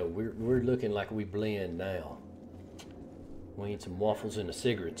 let's go. We're looking like we blend now. We need some waffles and a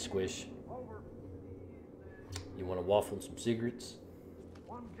cigarette, Squish. You want to waffle and some cigarettes?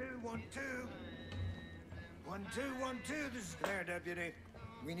 1, 2, 1, 2. 1, 2, 1, 2. This is there, deputy.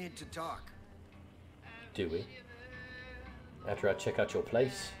 We need to talk. Do we? After I check out your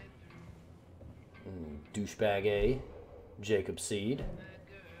place? Douchebag A. Jacob Seed.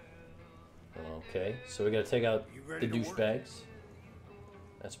 Okay, so we gotta take out the douchebags.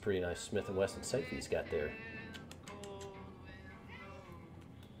 That's a pretty nice Smith & Wesson safe he's got there.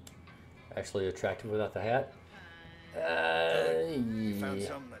 Actually attractive without the hat. You found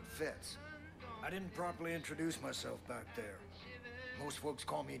something that fits. I didn't properly introduce myself back there. Most folks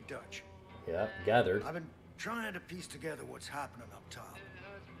call me Dutch. Yeah, gathered. I've been trying to piece together what's happening up top.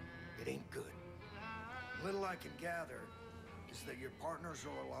 It ain't good. Little I can gather is that your partners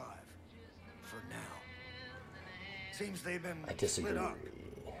are alive. For now. Seems they've been split up.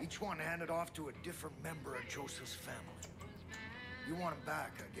 Each one handed off to a different member of Joseph's family. You want them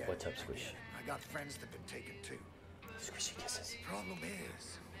back, I guess. What's up, Squish? I got friends that've been taken too. Squishy kisses. Problem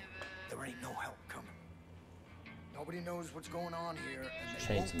is, there ain't no help coming. Nobody knows what's going on here, and they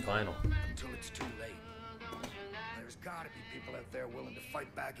Change some vinyl until it's too late. There's gotta be people out there willing to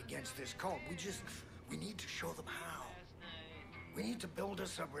fight back against this cult. We need to show them how. We need to build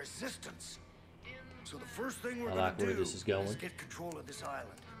us a resistance. So the first thing we're gonna do is get control of this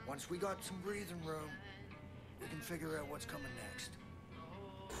island. Once we got some breathing room, we can figure out what's coming next.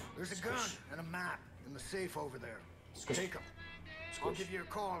 There's a gun and a map in the safe over there. Take them. I'll give you a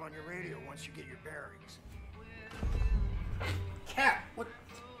call on your radio once you get your bearings. Cat, what?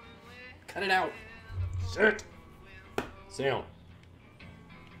 Cut it out. Sit. Sound.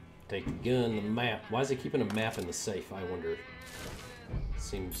 Take the gun, the map. Why is he keeping a map in the safe, I wonder?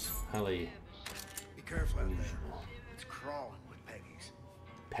 Seems highly... Be careful out there. It's crawling with Peggies.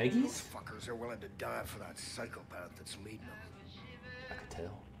 Peggies? Those fuckers are willing to die for that psychopath that's leading them. I could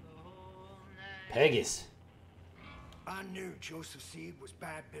tell. Peggies. I knew Joseph Seed was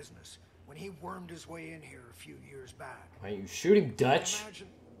bad business when he wormed his way in here a few years back. Why you shoot him, Dutch?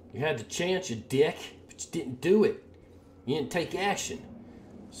 You had the chance, you dick, but you didn't do it. You didn't take action.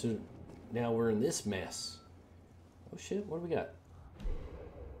 So now we're in this mess. Oh shit, what do we got?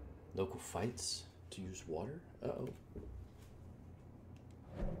 Local fights to use water? Uh-oh.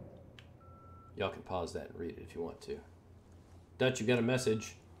 Y'all can pause that and read it if you want to. Dutch, you got a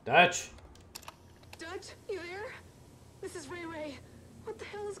message. Dutch! Dutch, you there? This is Ray Ray. What the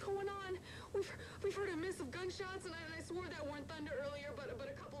hell is going on? We've heard a miss of gunshots, and I swore that weren't thunder earlier, but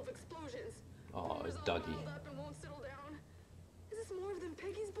a couple of explosions. Oh, it's Dougie. Up and won't settle down. Is this more than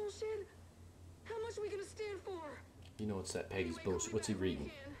Peggy's bullshit? How much are we gonna stand for? You know it's that Peggy's bullshit. What's he reading?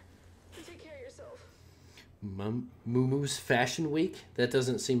 Take care of yourself. Moomoo's Fashion Week? That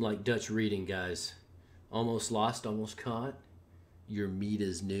doesn't seem like Dutch reading, guys. Almost lost, almost caught. Your meat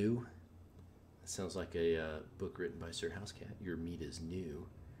is new. That sounds like a book written by Sir Housecat. Your meat is new.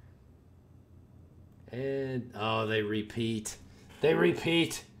 And, oh, they repeat. They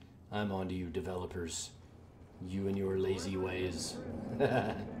repeat. I'm on to you, developers. You and your lazy ways.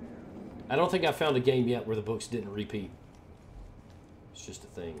 I don't think I found a game yet where the books didn't repeat. It's just a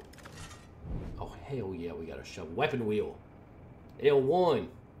thing. Oh, hell yeah, we got a shovel. Weapon wheel. L1.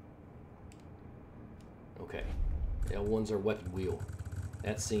 Okay. L1's our weapon wheel.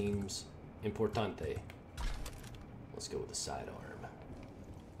 That seems importante. Let's go with the sidearm.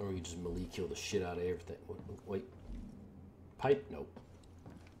 Or we can just melee kill the shit out of everything. Wait. Pipe? Nope.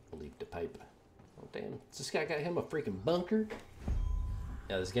 I'll leave the pipe. Oh, damn. This guy got him a freaking bunker?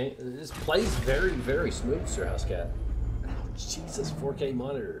 Yeah, this plays very, very smooth, Sir Housecat. Oh, Jesus, 4K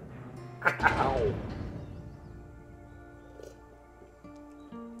monitor. Ow.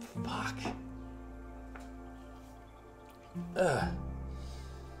 Fuck.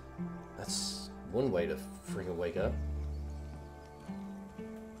 That's one way to freaking wake up.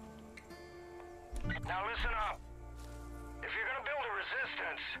 Now listen up. If you're gonna build a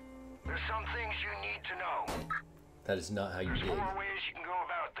resistance, there's some things you need to know. That is not how you There's dig. 4 ways you can go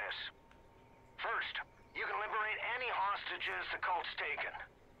about this. First, you can liberate any hostages the cult's taken.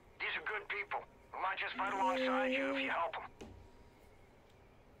 These are good people who might just fight alongside you if you help them.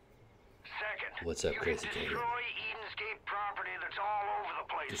 Second, What's up, you Crazy can King? destroy Eden's Gate property that's all over the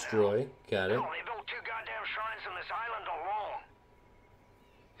place Destroy. now. Got it. Hell, they built 2 goddamn shrines on this island alone.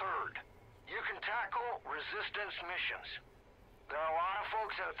 resistance missions. There are a lot of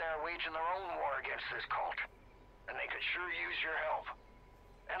folks out there waging their own war against this cult, and they could sure use your help.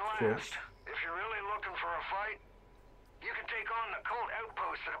 And last, if you're really looking for a fight, you can take on the cult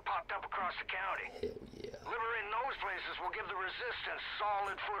outposts that have popped up across the county. Hell yeah. Liberating those places will give the resistance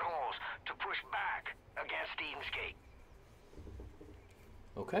solid footholds to push back against Eden's Gate.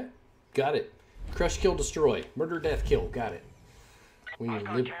 Okay, got it. Crush, kill, destroy. Murder, death, kill. Got it. We I've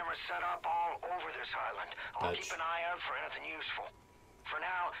got cameras set up all over this island. I'll keep an eye out for anything useful. For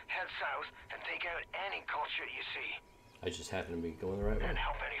now, head south and take out any cult shit you see. I just happen to be going the right way. And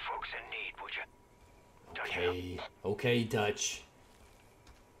help any folks in need, would you? Okay, okay, Dutch.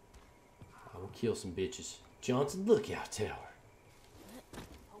 I will kill some bitches. Johnson Lookout Tower.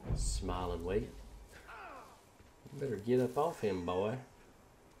 Smile and wait. You better get up off him, boy.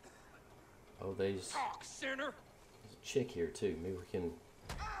 Oh, there's a chick here too. Maybe we can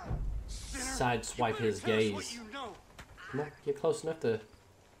sideswipe his gaze. Come on, get close enough to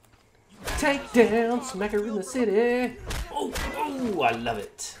take down, smack her in the city. Oh, oh, I love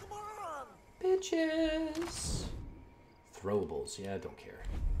it. Bitches. Throwables, yeah, I don't care.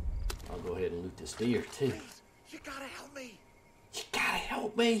 I'll go ahead and loot this deer too. You gotta help me. You gotta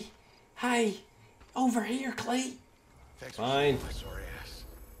help me. Hey, over here, Clay. Fine.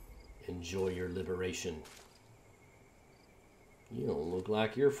 Enjoy your liberation. You don't look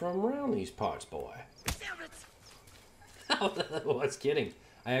like you're from around these parts, boy. Oh, I was kidding.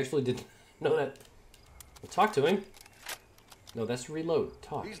 I actually didn't know that. Well, talk to him. No, that's reload.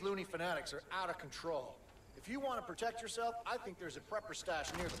 Talk. These loony fanatics are out of control. If you want to protect yourself, I think there's a prepper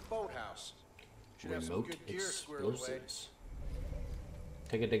stash near the boathouse. Should have some good gear squared away.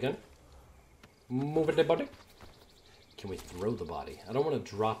 Take it, the gun. Move it, the body. Can we throw the body? I don't want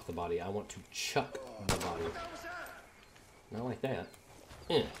to drop the body. I want to chuck the body. Not like that.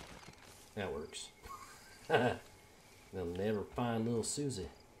 Yeah, that works. They'll never find little Susie.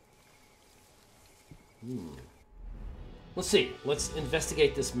 Let's see. Let's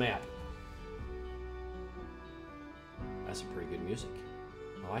investigate this map. That's some pretty good music.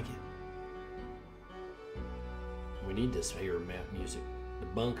 I like it. We need this here map music. The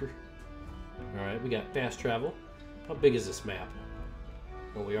bunker. Alright, we got fast travel. How big is this map?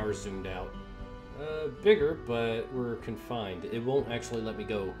 Well, we are zoomed out. Bigger, but we're confined. It won't actually let me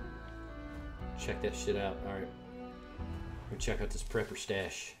go check that shit out. Alright. We'll check out this prepper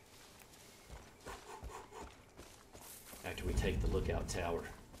stash. After we take the lookout tower.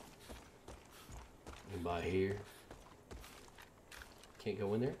 Anybody here? Can't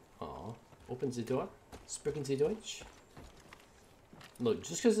go in there? Aw. Open the door. Sprechen Sie Deutsch? Look,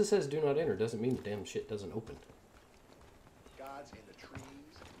 just because it says do not enter doesn't mean the damn shit doesn't open. God's in the trees,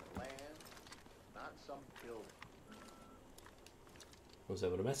 in the land, not some building. Was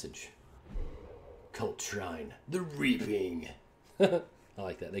that with a message? Cult Shrine. The Reaping. I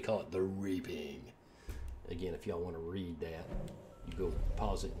like that. They call it the Reaping. Again, if y'all want to read that, you go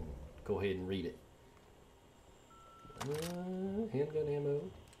pause it and go ahead and read it. Handgun ammo.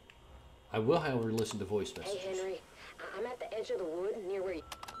 I will, however, listen to voice messages. Hey, Henry. I'm at the edge of the wood near where you...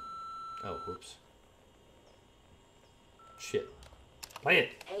 Oh, whoops. Shit. Play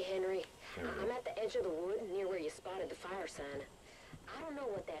it. Hey, Henry. I'm at the edge of the wood near where you spotted the fire sign. I don't know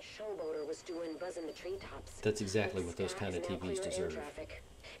what that showboater was doing buzzing the treetops. That's exactly what those kind of TVs deserve.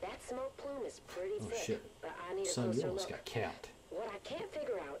 That smoke plume is pretty thick, shit. but I need a Son, you closer almost look. got capped. What I can't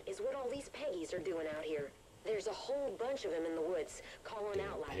figure out is what all these Peggies are doing out here. There's a whole bunch of them in the woods, calling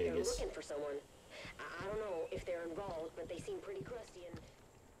out like they're looking for someone. I don't know if they're involved, but they seem pretty crusty and...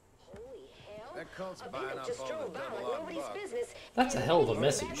 Holy hell! That cult's a buying bandit up just all drove the by like double nobody's buck. business. That's a hell of a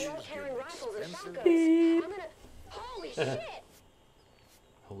message. Carrying rifles and shotguns. I'm gonna... Holy shit!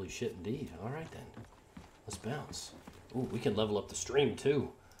 Holy shit, indeed. All right, then. Let's bounce. Ooh, we can level up the stream, too.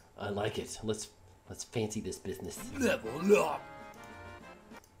 I like it. Let's fancy this business. Level up!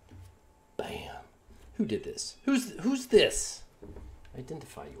 Bam. Who did this? Who's this?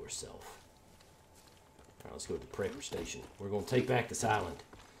 Identify yourself. All right, let's go to the prepper station. We're going to take back this island.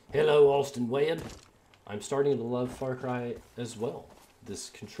 Hello, Alston Webb. I'm starting to love Far Cry as well. This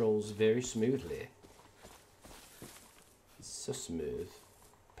controls very smoothly. It's so smooth.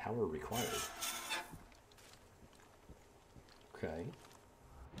 Power required. Okay.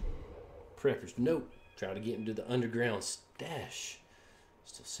 Prepper's note. Try to get into the underground stash.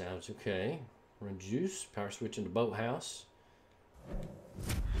 Still sounds okay. Run juice. Power switch into boathouse.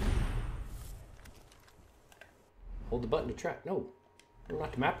 Hold the button to track. No.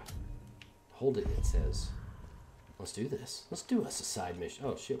 Not the map. Hold it, it says. Let's do this. Let's do us a side mission.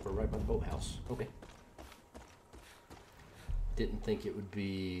 Oh shit, we're right by the boathouse. Okay. Didn't think it would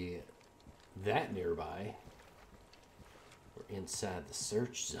be that nearby. We're inside the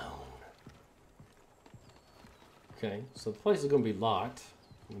search zone. Okay, so the place is going to be locked.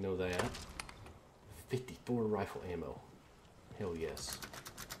 We know that. 54 rifle ammo. Hell yes.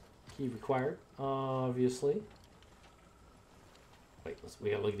 Key required, obviously. Wait, we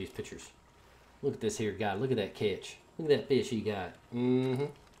gotta look at these pictures. Look at this here guy. Look at that catch. Look at that fish he got. Mm-hmm.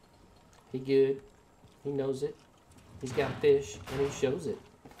 He good. He knows it. He's got a fish, and he shows it.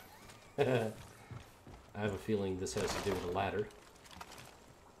 I have a feeling this has to do with a ladder.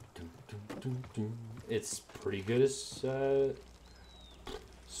 It's pretty good as...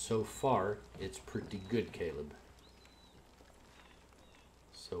 so far, it's pretty good, Caleb.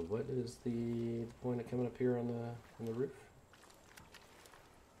 So what is the point of coming up here on the roof?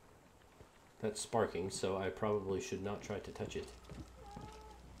 That's sparking, so I probably should not try to touch it.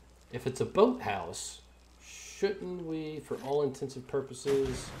 If it's a boathouse, shouldn't we, for all intensive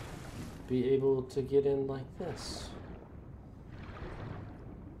purposes, be able to get in like this?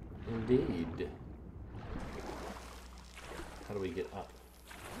 Indeed. How do we get up?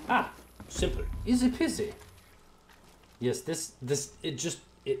 Ah! Simpler. Easy peasy. Yes,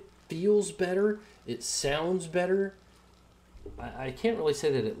 it feels better. It sounds better. I can't really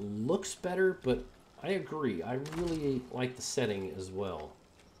say that it looks better, but I agree. I really like the setting as well.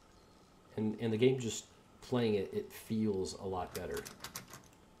 And the game just playing it, it feels a lot better.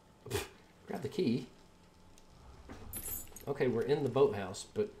 Grab the key. Okay, we're in the boathouse,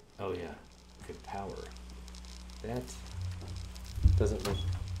 but oh yeah, good power. That doesn't look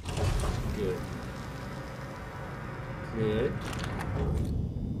good. Good.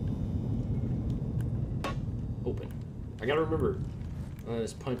 Open. I gotta remember.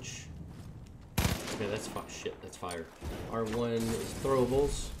 This punch. Okay, that's shit. That's fire. R1 is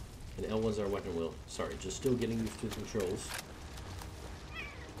throwables, and L1's our weapon wheel. Sorry, just still getting used to the controls.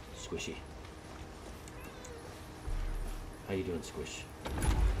 Squishy. How you doing, Squish?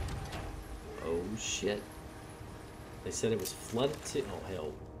 Oh shit. They said it was flooded to... Oh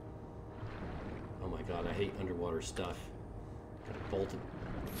hell. Oh my god, I hate underwater stuff. Got it bolted.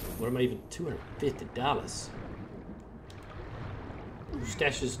 What am I even... $250? Who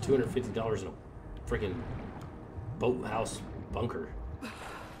stashes $250 in a freaking boathouse bunker?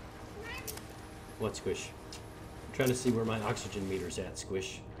 What, Squish? I'm trying to see where my oxygen meter's at,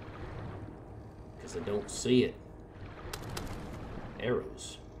 Squish. Because I don't see it.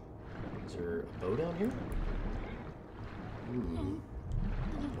 Arrows. Is there a bow down here?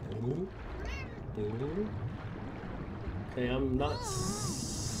 Okay, I'm not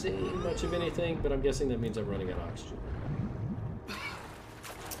seeing much of anything, but I'm guessing that means I'm running out of oxygen.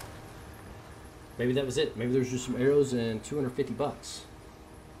 Maybe that was it. Maybe there's just some arrows and $250.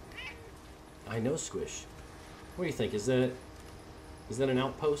 I know, Squish. What do you think? Is that an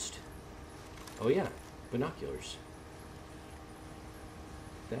outpost? Oh yeah, binoculars.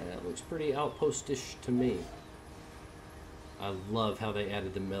 That looks pretty outpostish to me. I love how they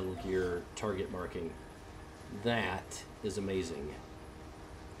added the Metal Gear target marking. That is amazing.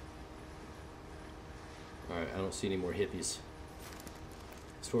 Alright, I don't see any more hippies.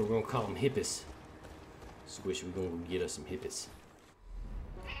 That's what we're going to call them, hippies. Squish, we're going to get us some hippies.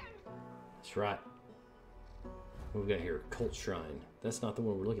 That's right. What we got here? Cult Shrine. That's not the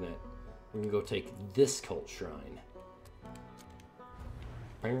one we're looking at. We're going to go take this Cult Shrine.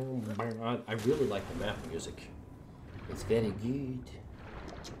 I really like the map music. It's very good.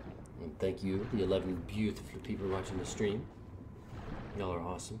 And thank you, the 11 beautiful people watching the stream. Y'all are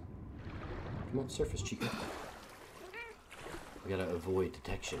awesome. Come on, surface, Chica. We gotta avoid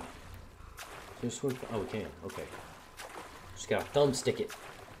detection. Can we swim? Oh, we can. Okay. Just gotta thumbstick it.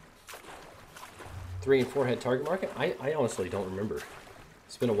 3 and 4 had target market? I honestly don't remember.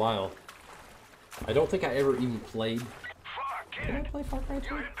 It's been a while. I don't think I ever even played. Did I play Far Cry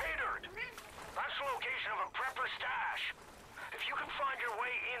 3? That's the location of a prepper stash. If you can find your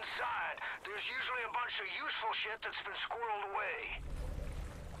way inside, there's usually a bunch of useful shit that's been squirreled away.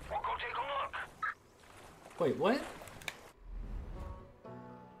 We'll go take a look. Wait, what?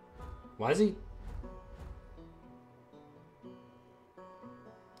 Why is he...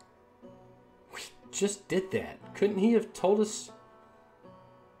 We just did that. Couldn't he have told us...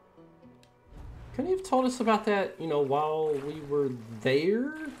 Couldn't he have told us about that, you know, while we were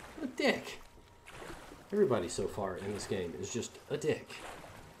there? A dick. Everybody so far in this game is just a dick.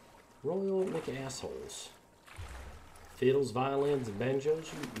 Royal McAssholes. Fiddles, violins, and banjos?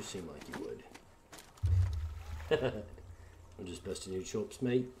 You seem like you would. I'm just busting your chops,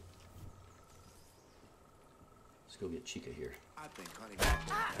 mate. Let's go get Chica here.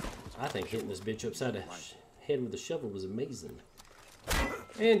 I think hitting this bitch upside the head with a shovel was amazing.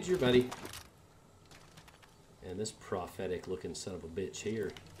 And your buddy. And this prophetic looking son of a bitch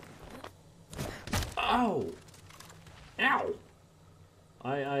here. Ow! Ow!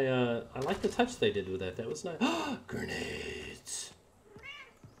 I like the touch they did with that. That was nice. Grenades! I'm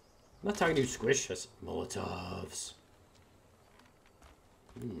not talking to you, Squish. That's Molotovs.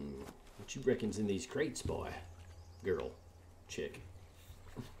 What you reckon's in these crates, boy? Girl. Chick.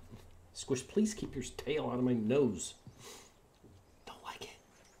 Squish, please keep your tail out of my nose. Don't like it.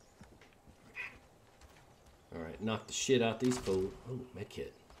 Alright, knock the shit out these fools. Oh,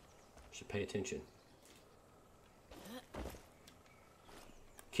 medkit. Should pay attention.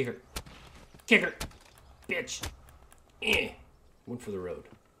 Kick her. Kick her. Bitch. One for the road.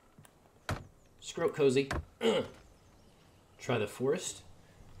 Scrote cozy. Try the forest.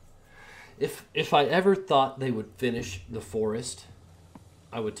 If I ever thought they would finish the forest,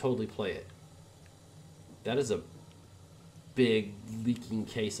 I would totally play it. That is a big leaking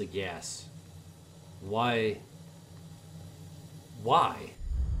case of gas. Why? Why?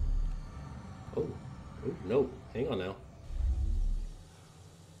 Oh no. Hang on now.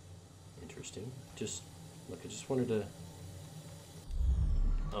 Interesting. Just look, I just wanted to.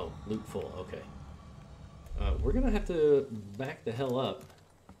 Oh, loot full. Okay. We're gonna have to back the hell up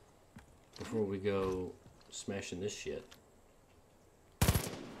before we go smashing this shit.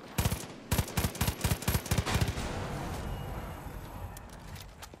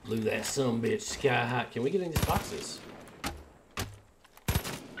 Blew that sumbitch sky high. Can we get in these boxes?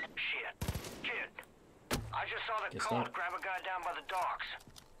 Shit. Kid, I just saw the cop grab a guy down by the docks.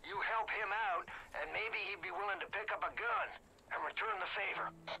 You help him out, and maybe he'd be willing to pick up a gun and return the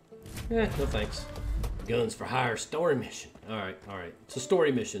favor. No thanks. Guns for hire story mission. Alright. It's a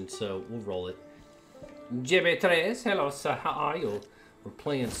story mission, so we'll roll it. GB3, hello sir, how are you? We're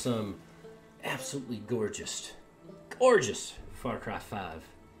playing some absolutely gorgeous Far Cry 5.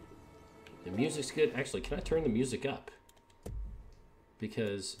 The music's good. Actually, can I turn the music up?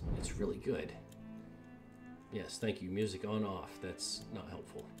 Because it's really good. Yes, thank you. Music on, off. That's not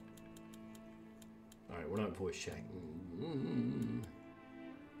helpful. Alright, we're not voice chat.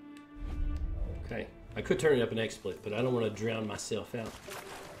 Okay. I could turn it up an XSplit, but I don't want to drown myself out.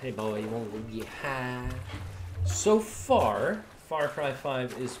 Hey boy, you want to get high? So far, Far Cry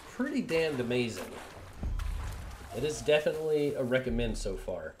 5 is pretty damned amazing. It is definitely a recommend so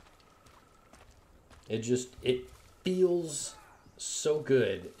far. It feels so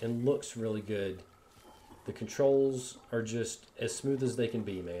good and looks really good. The controls are just as smooth as they can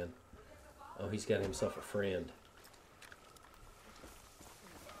be, man. Oh, he's got himself a friend.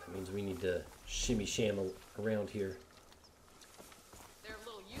 That means we need to shimmy sham around here. They're a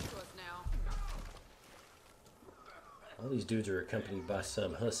little used to us now. All these dudes are accompanied by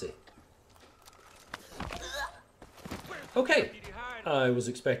some hussy. Okay. I was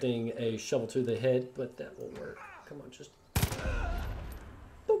expecting a shovel to the head, but that won't work. Come on, just...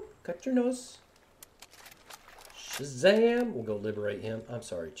 Boop, cut your nose. Shazam! We'll go liberate him. I'm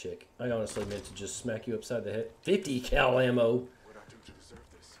sorry, chick. I honestly meant to just smack you upside the head. 50 cal ammo.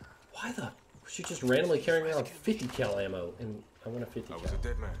 Why the... She just randomly carrying around 50 cal ammo, and I want a 50 cal. I was a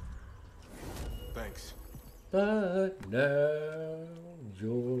dead man. Thanks. But now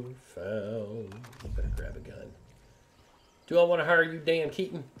you're found. You better grab a gun. Do I want to hire you, Dan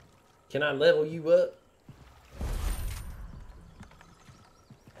Keaton? Can I level you up?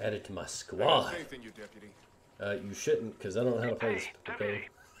 Add it to my squad. You shouldn't, because I don't know how to play this. Okay.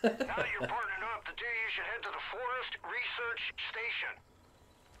 Now that you're partnered up, the two of you should head to the Forest Research Station.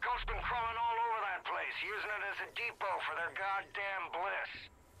 Coast's been crawling all over that place, using it as a depot for their goddamn bliss.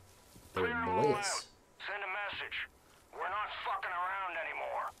 Clear them all out. Send a message. We're not fucking around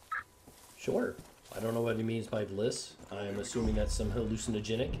anymore. Sure. I don't know what he means by bliss. I am assuming that's some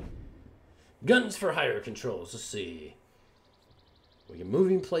hallucinogenic. Guns for hire controls. Let's see. We can move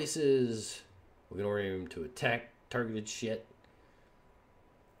him places. We can order him to attack targeted shit.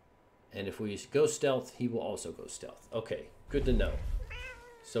 And if we go stealth, he will also go stealth. Okay, good to know.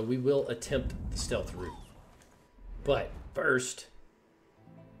 So we will attempt the stealth route. But first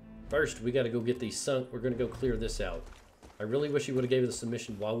we got to go get these sunk. We're going to go clear this out. I really wish he would have gave us a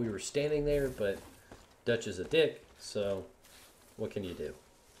mission while we were standing there, but Dutch is a dick, so what can you do?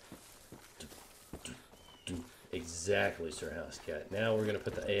 Exactly, Sir Housecat. Now we're going to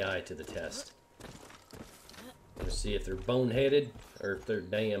put the AI to the test. Let's see if they're boneheaded or if they're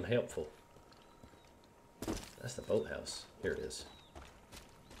damn helpful. That's the boathouse. Here it is.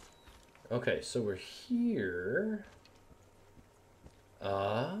 Okay, so we're here.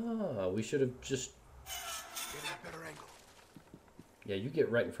 Ah, we should have just... Better angle. Yeah, you get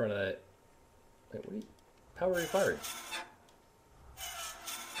right in front of that. Wait, what are you... How are you firing?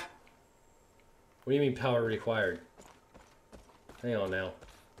 What do you mean power required? Hang on now.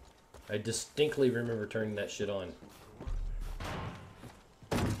 I distinctly remember turning that shit on.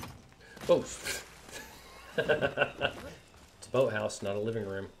 Oh! It's a boathouse, not a living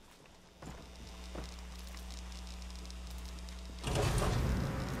room.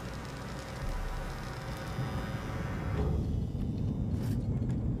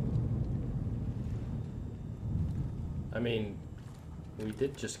 I mean, we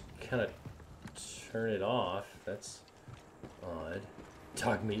did just kind of turn it off. That's odd.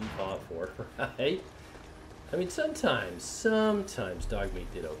 Dog meat fought for, right? I mean, sometimes dog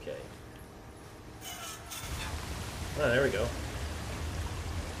meat did okay. Oh, there we go.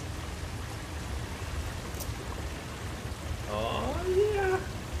 Oh, yeah.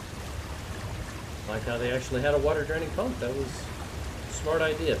 Like how they actually had a water draining pump. That was a smart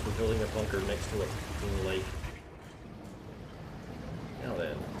idea for building a bunker next to a lake. Now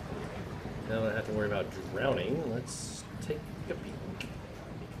then, now I don't have to worry about drowning. Let's take a peek.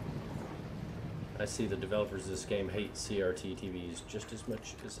 I see the developers of this game hate CRT TVs just as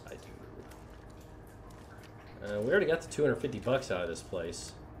much as I do. We already got the $250 out of this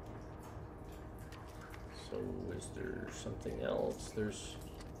place. So is there something else? There's...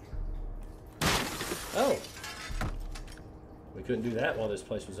 Oh! We couldn't do that while this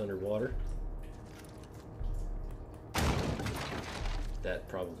place was underwater. That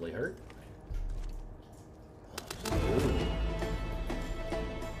probably hurt. Ooh.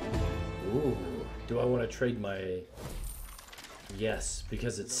 Ooh. Do I want to trade my... Yes,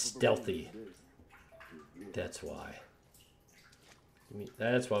 because it's stealthy. That's why.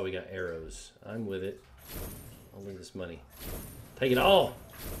 That's why we got arrows. I'm with it. I'll leave this money. Take it all!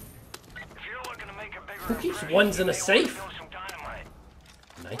 Who keeps ones in a safe?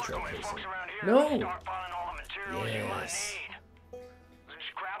 Nitro casing. No! Yes.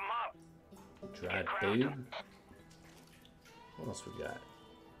 Dried food. What else we got?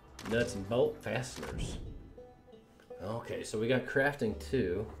 Nuts and bolt fasteners. Okay, so we got crafting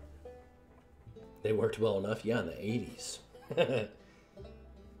too. They worked well enough, yeah, in the 80s.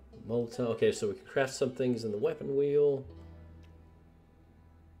 Molten. Okay, so we can craft some things in the weapon wheel.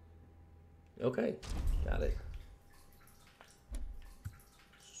 Okay, got it.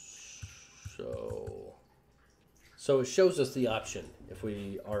 So it shows us the option if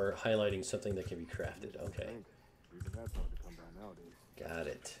we are highlighting something that can be crafted. Okay. Got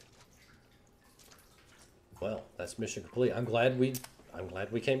it. Well, that's mission complete. I'm glad we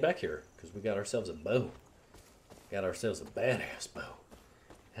came back here because we got ourselves a bow. Got ourselves a badass bow.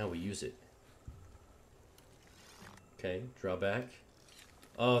 How we use it. Okay, draw back.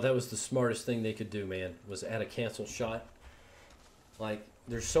 Oh, that was the smartest thing they could do, man, was add a cancel shot. Like,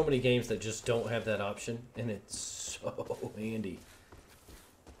 there's so many games that just don't have that option, and it's so handy.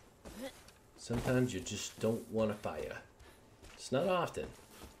 Sometimes you just don't want to fire. It's not often.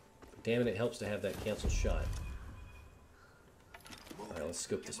 But damn it, it helps to have that cancel shot. Alright, let's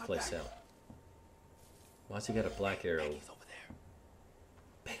scope this place out. Why's he got a black arrow?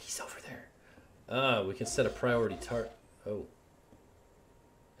 Peggy's over there. Ah, we can set a priority target. Oh.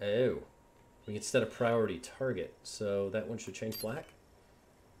 Oh. We can set a priority target. So that one should change black?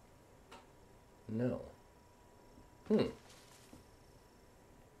 No.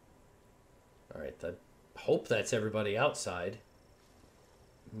 Alright, I hope that's everybody outside.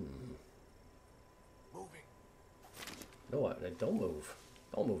 Moving. No, don't move.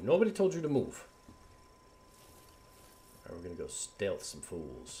 Don't move. Nobody told you to move. Alright, we're gonna go stealth some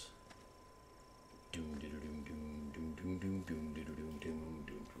fools. Doom doom doom doom doom doom doom doom doom doom doom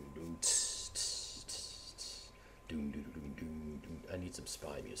doom doom doom doom doom doom. I need some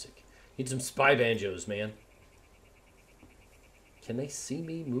spy music. Need some spy banjos, man. Can they see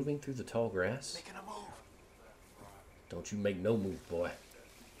me moving through the tall grass? Making a move. Don't you make no move, boy. I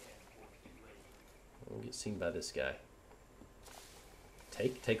won't get seen by this guy.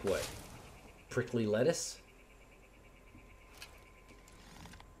 Take away. Prickly lettuce?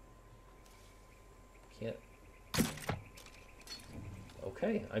 Can't.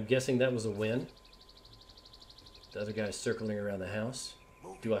 Okay, I'm guessing that was a win. The other guy's circling around the house.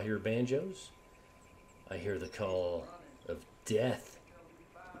 Do I hear banjos? I hear the call of death.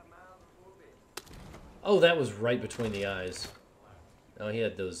 Oh, that was right between the eyes. Oh, he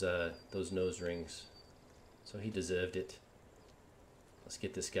had those nose rings, so he deserved it. Let's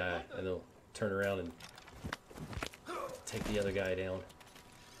get this guy, and they'll turn around and take the other guy down.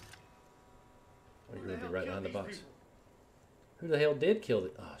 Or you're gonna be right behind the box. Who the hell did kill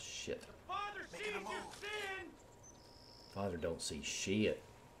it? Oh shit! Father don't see shit,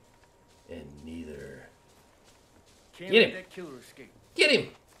 and neither. Can't Get let him! that killer escape. Get him!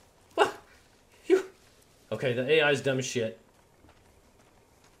 What? You Okay, the AI's dumb as shit.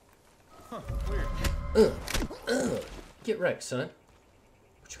 Huh, weird. Get wrecked, son.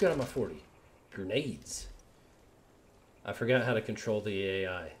 What you got on my 40? Grenades. I forgot how to control the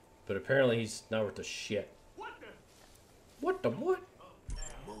AI, but apparently he's not worth a shit. What the what?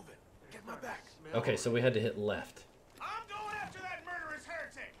 Move it. Get my back. Okay, so we had to hit left. I'm going after that murderous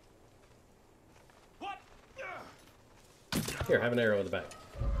heretic. What? Here, have an arrow in the back.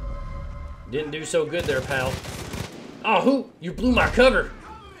 Didn't do so good there, pal. Oh, who? You blew my cover.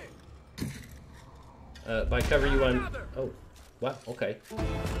 By cover you on... Oh, what? Okay.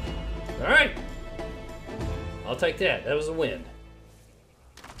 All right. I'll take that. That was a win.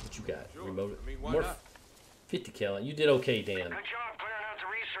 What you got? Sure. Remote. I mean, why More not? 50 cal. You did okay, Dan. Good job clearing out the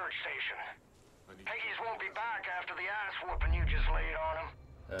research station. Peggy's won't be back after the ass whooping you just laid on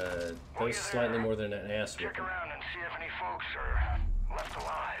him. That was slightly more than an ass Check whooping. around and see if any folks are left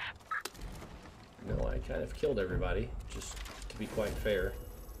alive. No, I kind of killed everybody, just to be quite fair.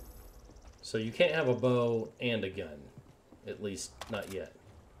 So you can't have a bow and a gun. At least, not yet.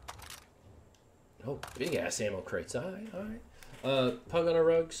 Oh, big ass ammo crates. Alright, alright. Pug on a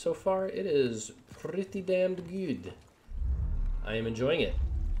rug so far, it is pretty damned good. I am enjoying it.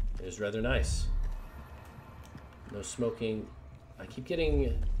 It is rather nice. No smoking. I keep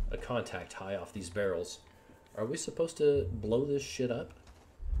getting a contact high off these barrels. Are we supposed to blow this shit up?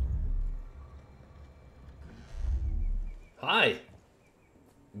 Hi!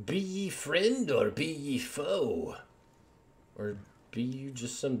 Be ye friend or be ye foe? Or be you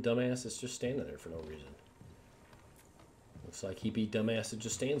just some dumbass that's just standing there for no reason? Looks like he be dumbass that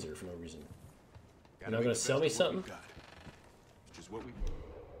just stands there for no reason. You're not gonna sell me something? Just what we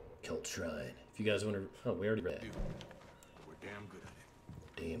Cult Shrine. If you guys want to... Oh, we already read. we're damn good at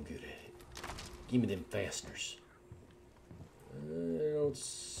it. Damn good at it. Give me them fasteners. I don't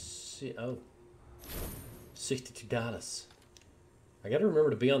see... Oh. $62. I gotta remember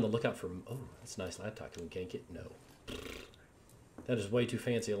to be on the lookout for... Oh, that's a nice laptop. Can we gank it? No. That is way too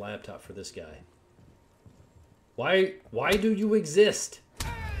fancy a laptop for this guy. Why do you exist?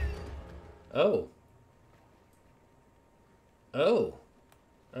 Oh. Oh.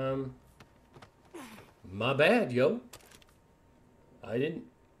 My bad, yo. I didn't...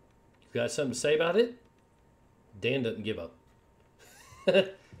 You got something to say about it? Dan doesn't give up.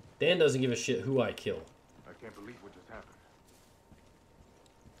 Dan doesn't give a shit who I kill. I can't believe what just happened.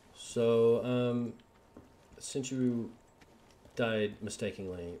 So, since you died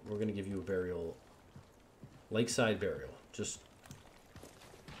mistakenly, we're going to give you a burial. Lakeside burial. Just...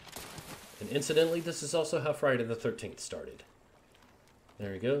 And incidentally, this is also how Friday the 13th started.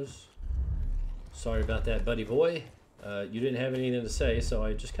 There he goes. Sorry about that, buddy boy. You didn't have anything to say, so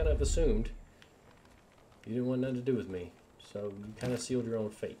I just kind of assumed you didn't want nothing to do with me. So you kind of sealed your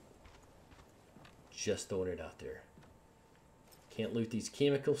own fate. Just throwing it out there. Can't loot these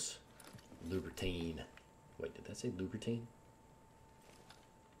chemicals. Lubertine. Wait, did that say Lubertine?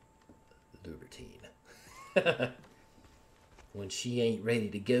 Lubertine. When she ain't ready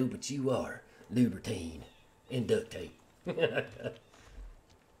to go, but you are. Lubertine. And duct tape. What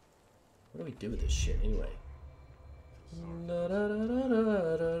do we do with this shit anyway?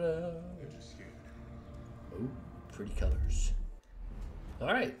 Oh, pretty colors.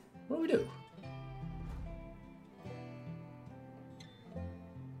 Alright, what do we do?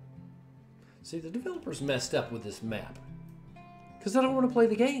 See, the developers messed up with this map. Because I don't want to play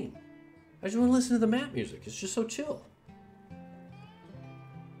the game. I just want to listen to the map music. It's just so chill.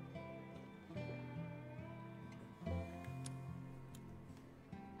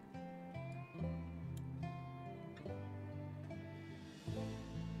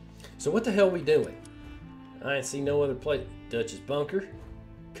 So what the hell we doing? I ain't seen no other place. Dutch's Bunker.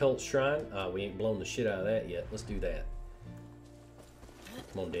 Cult Shrine. We ain't blown the shit out of that yet. Let's do that.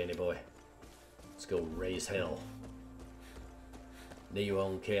 Come on, Danny boy. Let's go raise hell. Neo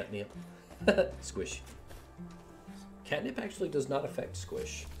on catnip. Squish. Catnip actually does not affect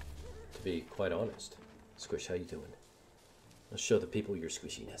Squish, to be quite honest. Squish, how you doing? Let's show the people your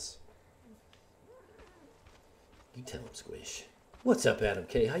squishiness. You tell him, Squish. What's up, Adam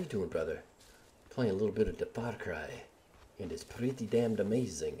K? How you doing, brother? Playing a little bit of the Far Cry, and it's pretty damned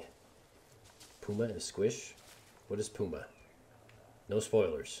amazing. Puma and Squish? What is Puma? No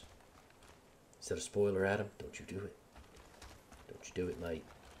spoilers. Is that a spoiler, Adam? Don't you do it. Don't you do it, mate.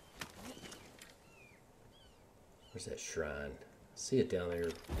 Where's that shrine? See it down there.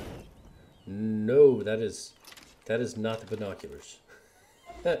 No, that is not the binoculars.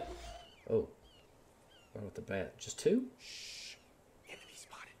 Oh. Right with the bat. Just two? Shh. Enemy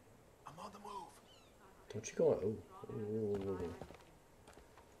spotted. I'm on the move. Don't you go on. Oh.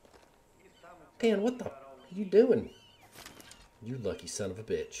 Dan, what the? are you doing? You lucky son of a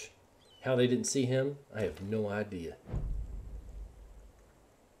bitch. How they didn't see him, I have no idea.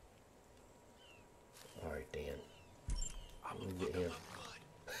 Alright, Dan. I'm gonna get him.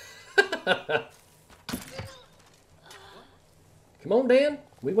 Come on, Dan.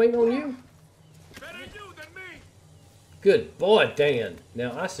 We waiting on you. Better you than me. Good boy, Dan.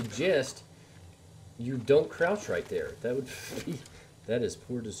 Now, I suggest you don't crouch right there. That would be... That is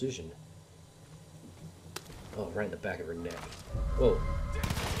poor decision. Oh, right in the back of her neck. Whoa.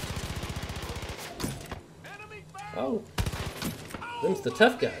 Oh. Them's the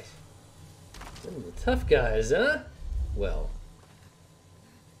tough guys. Them the tough guys, huh? Well.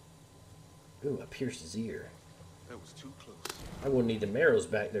 Ooh, I pierced his ear. That was too close. I wouldn't need them arrows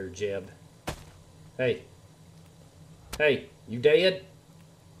back there, Jeb. Hey. Hey, you dead?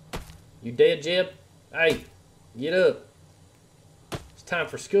 You dead, Jeb? Hey, get up. It's time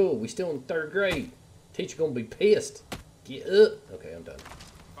for school. We still in 3rd grade. Teacher gonna be pissed. Get up. Okay, I'm done.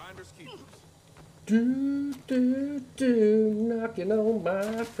 Finders keepers. Do, do, do, knocking on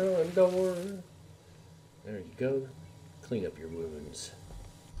my front door. There you go. Clean up your wounds.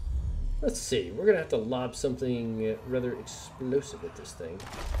 Let's see. We're going to have to lob something rather explosive at this thing.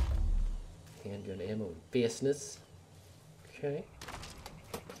 Handgun ammo and fastness. Okay.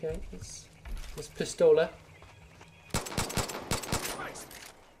 Okay. This pistola.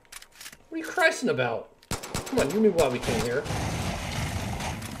 What are you Christing about? Come on, you knew why we came here.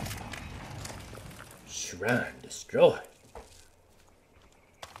 Shrine destroyed.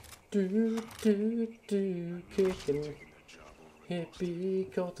 Do, do, do, kicking hippie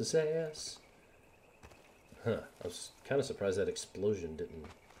cultist ass. Huh, I was kind of surprised that explosion didn't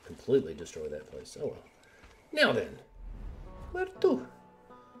completely destroy that place. Oh well. Now then. Where to?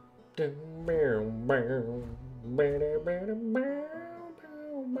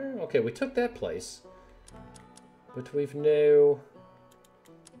 Okay, we took that place. But we've now... Oh,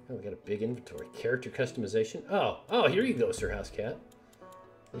 we got a big inventory. Character customization. Oh, here you go, Sir Housecat.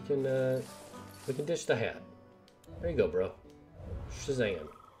 We can ditch the hat. There you go, bro. Shazam.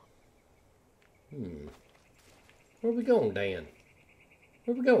 Where we going, Dan?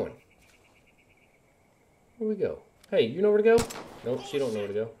 Where we going? Where we go? Hey, you know where to go? Nope, she don't know where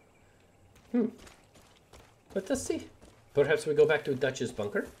to go. Let us see. Perhaps we go back to Dutch's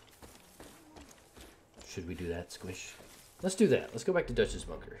bunker? Should we do that, Squish? Let's do that. Let's go back to Dutch's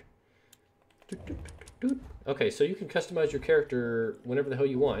bunker. Okay, so you can customize your character whenever the hell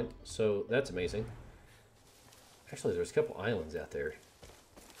you want, so that's amazing. Actually, there's a couple islands out there.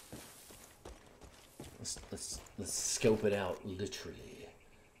 Let's scope it out, literally.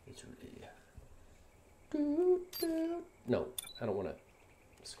 No, I don't want to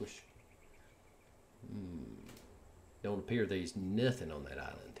squish. Don't appear there's nothing on that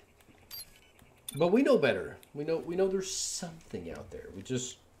island. But we know better. We know there's something out there. We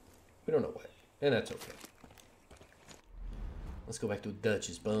don't know what. And that's okay. Let's go back to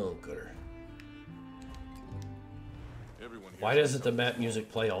Dutch's bunker. Why doesn't the map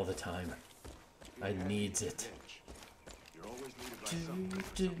music play all the time? I needs it.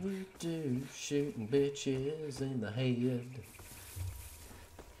 Shooting bitches in the head.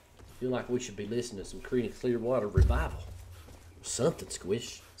 Feel like we should be listening to some Creedence Clearwater Revival. Something,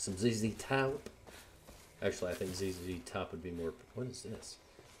 Squish. Some ZZ Top. Actually, I think ZZ Top would be more... What is this?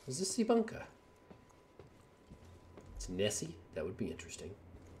 Is this Sibunka? It's Nessie? That would be interesting.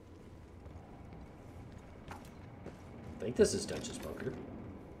 I think this is Dutch's bunker.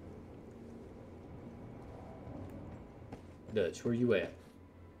 Dutch, where you at?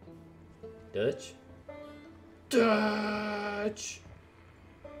 Dutch? Dutch!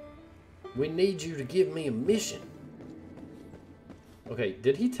 We need you to give me a mission. Okay,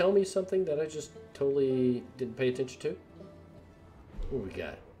 did he tell me something that I just totally didn't pay attention to? What we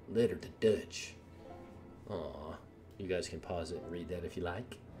got? Letter to Dutch. Aw, you guys can pause it and read that if you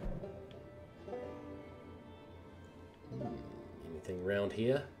like. Anything around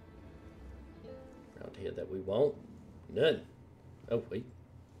here? Around here that we won't? None. Oh, wait.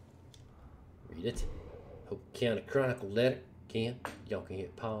 Read it. Hope County Chronicle letter. Y'all can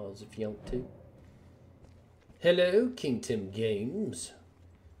hit pause if you want to. Hello, Kingdom Games.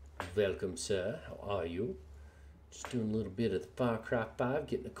 Welcome, sir. How are you? Just doing a little bit of the Far Cry 5,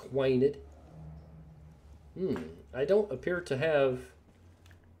 getting acquainted. I don't appear to have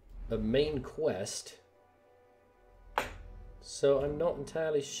a main quest, so I'm not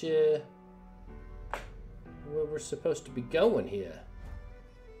entirely sure where we're supposed to be going here.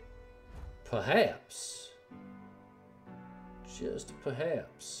 Perhaps, just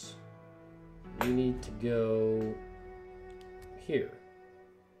perhaps, we need to go here.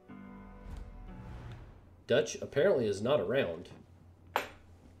 Dutch apparently is not around. I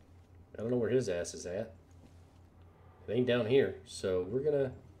don't know where his ass is at. It ain't down here, so we're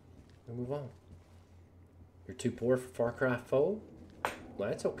gonna move on. You're too poor for Far Cry 4? Well,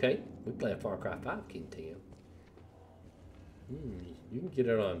 that's okay. We play Far Cry 5, King Tim. You can get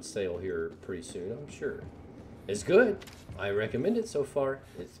it on sale here pretty soon, I'm sure. It's good. I recommend it so far.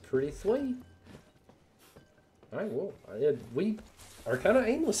 It's pretty sweet. Alright, well, we are kind of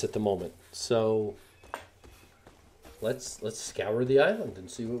aimless at the moment, so let's scour the island and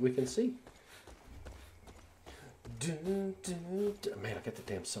see what we can see. Man, I got the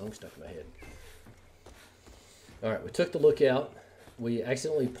damn song stuck in my head. Alright, we took the lookout. We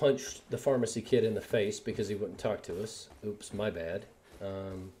accidentally punched the pharmacy kid in the face because he wouldn't talk to us. Oops, my bad.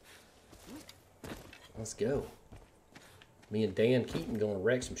 Let's go. Me and Dan Keaton gonna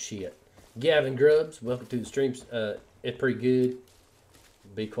wreck some shit. Gavin Grubbs, welcome to the stream. It's pretty good.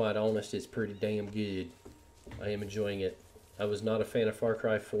 Be quite honest, it's pretty damn good. I am enjoying it. I was not a fan of Far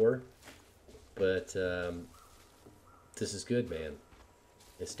Cry 4, but this is good, man.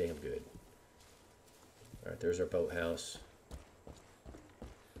 It's damn good. Alright, there's our boathouse.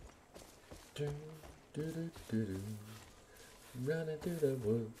 Running through the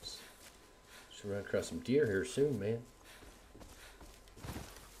woods. Should run across some deer here soon, man.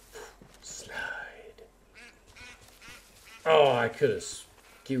 Slide. Oh, I could have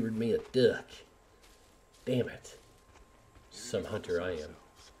skewered me a duck. Damn it. Some hunter I am.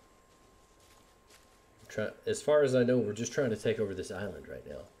 As far as I know, we're just trying to take over this island right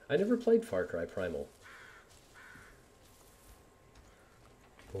now. I never played Far Cry Primal.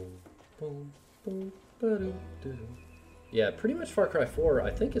 Yeah, pretty much Far Cry 4, I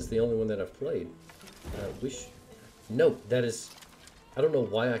think, is the only one that I've played. No, that is... I don't know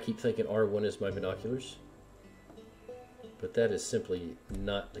why I keep thinking R1 is my binoculars. But that is simply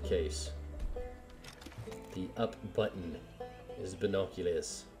not the case. The up button is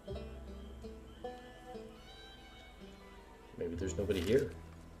binoculars. Maybe there's nobody here.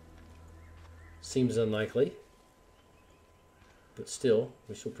 Seems unlikely. But still,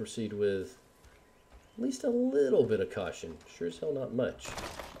 we shall proceed with at least a little bit of caution. Sure as hell not much.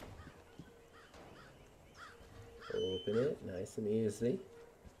 Open it, nice and easy.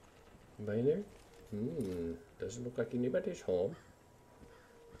 Anybody there? Doesn't look like anybody's home.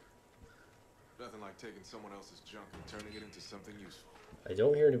 Nothing like taking someone else's junk and turning it into something useful. I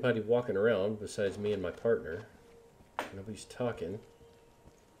don't hear anybody walking around besides me and my partner. Nobody's talking.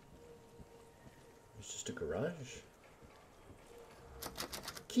 It's just a garage.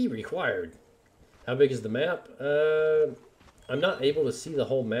 Key required. How big is the map? I'm not able to see the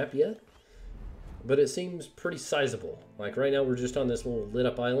whole map yet, but it seems pretty sizable. Like right now we're just on this little lit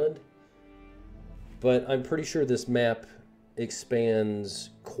up island, but I'm pretty sure this map expands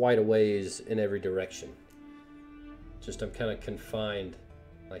quite a ways in every direction. Just I'm kind of confined,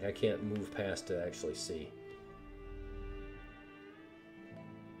 like I can't move past to actually see.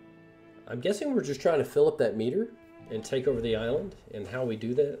 I'm guessing we're just trying to fill up that meter and take over the island, and how we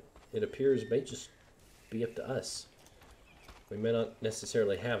do that, it appears, may just be up to us. We may not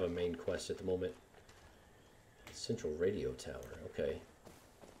necessarily have a main quest at the moment. Central radio tower, okay.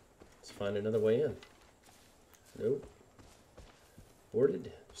 Let's find another way in. Nope.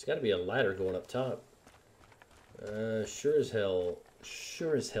 Boarded. There's got to be a ladder going up top. Sure as hell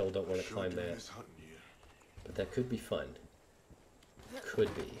don't want to climb that. But that could be fun.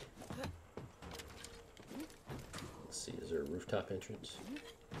 Could be. Let's see, is there a rooftop entrance?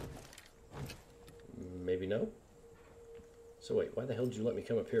 Maybe no? So wait, why the hell did you let me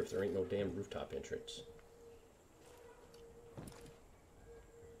come up here if there ain't no damn rooftop entrance?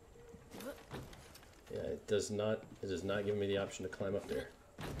 Yeah, it does not give me the option to climb up there.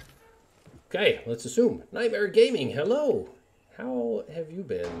 Okay, let's assume. Nightmare Gaming, hello! How have you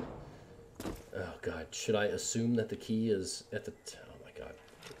been? Oh god, should I assume that the key is at the... Oh my god.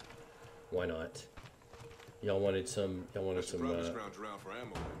 Why not? Y'all wanted some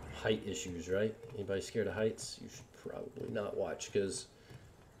height issues, right? Anybody scared of heights? You should probably not watch, because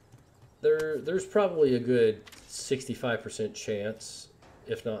there's probably a good 65% chance,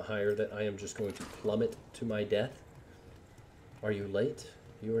 if not higher, that I am just going to plummet to my death. Are you late?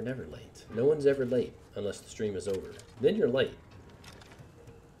 You are never late. No one's ever late unless the stream is over. Then you're late.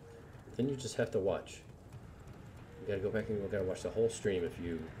 Then you just have to watch. You gotta go back and you gotta watch the whole stream if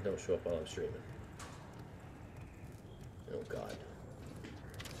you don't show up while I'm streaming. Oh god.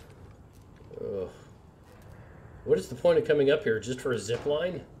 Ugh. What is the point of coming up here? Just for a zip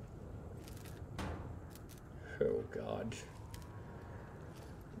line? Oh god.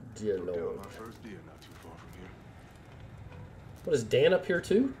 Dear Lord. What, is Dan up here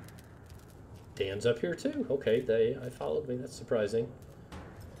too? Dan's up here too. Okay, I followed me. That's surprising.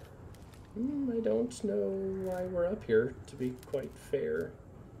 I don't know why we're up here, to be quite fair.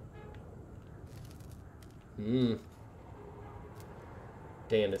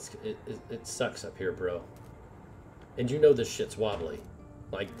 Dan, it sucks up here, bro. And you know this shit's wobbly.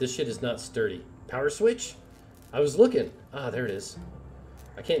 Like, this shit is not sturdy. Power switch? I was looking. Ah, there it is.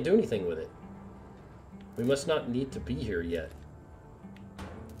 I can't do anything with it. We must not need to be here yet.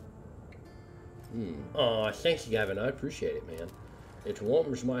 Aw, thank you, Gavin. I appreciate it, man. It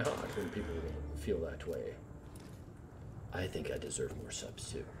warms my heart when people feel that way. I think I deserve more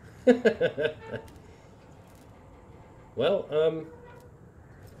subs, too. Well,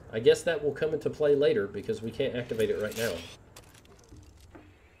 I guess that will come into play later because we can't activate it right now.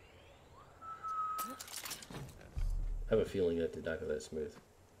 I have a feeling that did not go that smooth.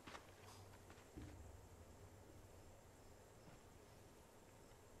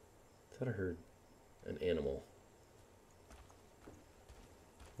 I thought I heard an animal.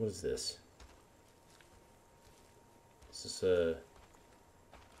 What is this? Is this a...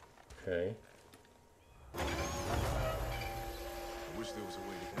 Okay. I wish there was a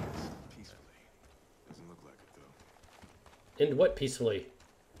way to end this peacefully. Doesn't look like it, though. End what peacefully?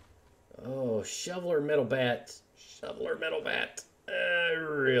 Oh, shovel or metal bat? Shovel or metal bat? I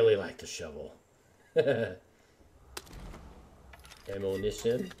really like the shovel.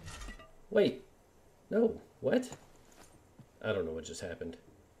 Ammunition. Wait. No. What? I don't know what just happened.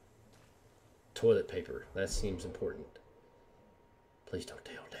 Toilet paper. That seems important. Please don't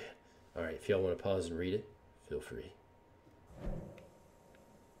tell Dad. Alright, if y'all want to pause and read it, feel free.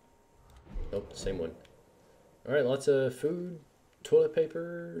 Nope, same one. Alright, lots of food, toilet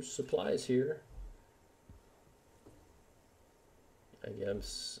paper, supplies here. I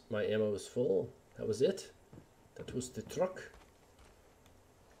guess my ammo is full. That was it. That was the truck.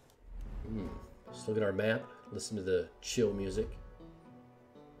 Just look at our map. Listen to the chill music.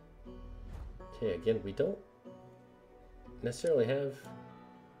 Okay, again, we don't necessarily have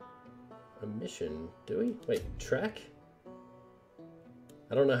a mission, do we? Wait, track?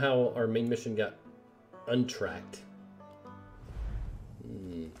 I don't know how our main mission got untracked.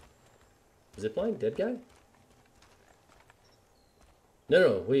 Zipline? Dead guy?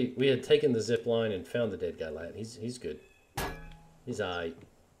 No, we had taken the zipline and found the dead guy lad. He's good. He's aight.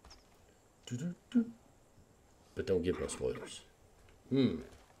 But don't give no spoilers.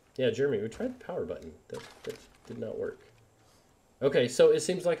 Yeah, Jeremy, we tried the power button. That did not work. Okay, so it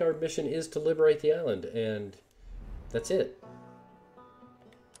seems like our mission is to liberate the island, and that's it.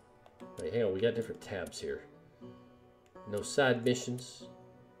 Wait, hang on, we got different tabs here. No side missions.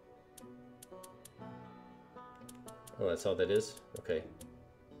 Oh, that's all that is? Okay.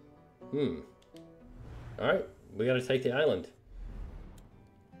 Alright, we gotta take the island.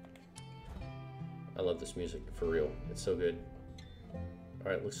 I love this music, for real. It's so good.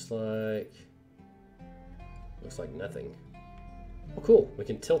 Alright, looks like nothing. Oh, cool. We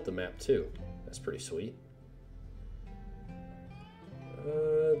can tilt the map, too. That's pretty sweet.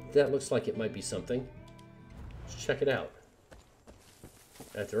 That looks like it might be something. Let's check it out.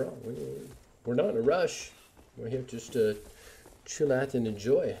 After all, we're not in a rush. We're here just to chill out and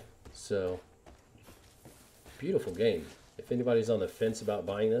enjoy. So, beautiful game. If anybody's on the fence about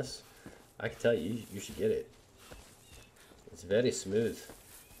buying this, I can tell you, you should get it. It's very smooth.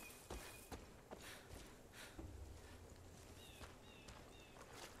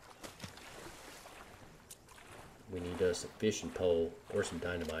 We need us a fishing pole or some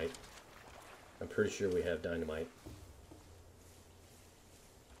dynamite. I'm pretty sure we have dynamite.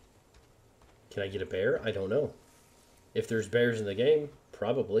 Can I get a bear? I don't know. If there's bears in the game,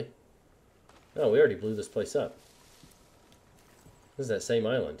 probably. Oh, we already blew this place up. This is that same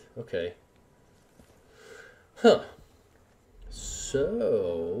island. Okay. Huh.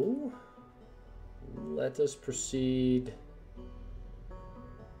 So, let us proceed.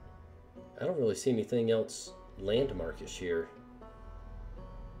 I don't really see anything else landmarkish here.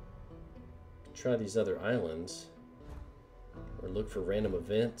 Try these other islands. Or look for random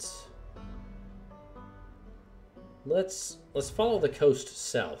events. Let's follow the coast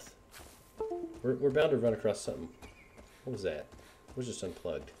south. We're bound to run across something. What was that? It was just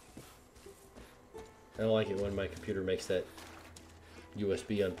unplugged. I don't like it when my computer makes that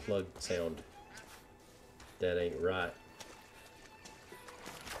USB unplugged sound. That ain't right.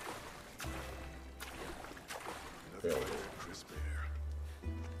 There we go.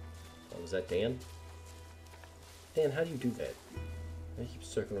 Oh, was that Dan? Dan, how do you do that? I keep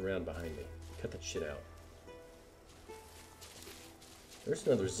circling around behind me. Cut that shit out. There's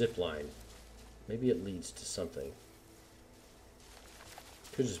another zip line. Maybe it leads to something.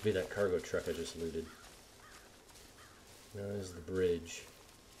 Could just be that cargo truck I just looted. Now there's the bridge.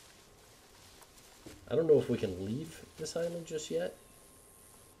 I don't know if we can leave this island just yet.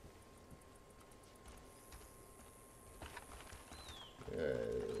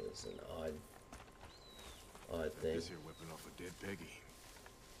 It's an odd thing. This here weapon off a dead Peggy.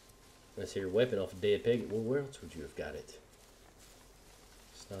 Let's hear weapon off a dead Peggy. Well, where else would you have got it?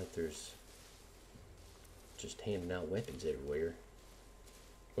 It's not like there's just handing out weapons everywhere.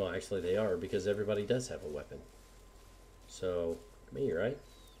 Well, actually they are, because everybody does have a weapon. So, me, right?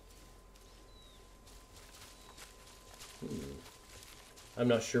 I'm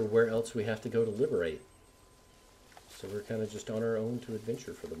not sure where else we have to go to liberate. So we're kind of just on our own to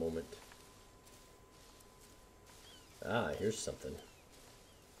adventure for the moment. Ah, here's something.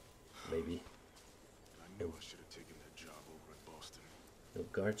 Maybe. I knew I should have taken that job over in Boston. No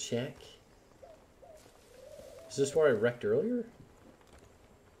guard shack? Is this where I wrecked earlier?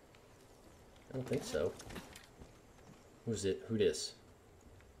 I don't think so. Who's it? Who this?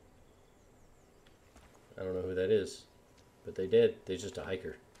 I don't know who that is. But they did. They're just a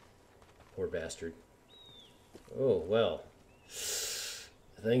hiker. Poor bastard. Oh, well.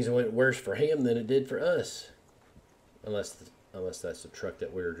 Things went worse for him than it did for us. Unless that's the truck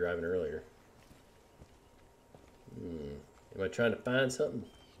that we were driving earlier. Am I trying to find something?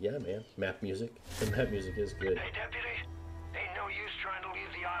 Yeah, man. Map music. The map music is good. Hey, deputy. Ain't no use trying to leave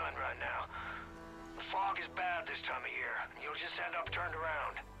the island right now. The fog is bad this time of year. You'll just end up turned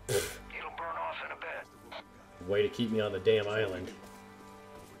around. It'll burn off in a bit. Way to keep me on the damn island.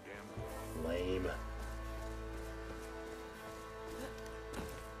 Lame.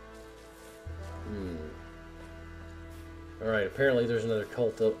 Alright, apparently there's another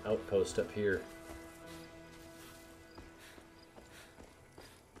cult outpost up here.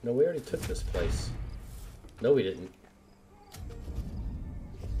 No, we already took this place. No, we didn't.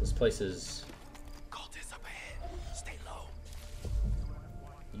 This place is... Cult is up ahead. Stay low.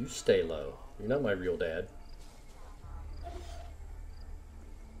 You stay low. You're not my real dad.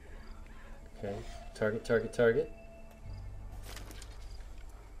 Okay. Target, target, target.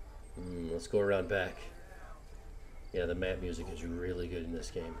 Let's go around back. Yeah, the map music is really good in this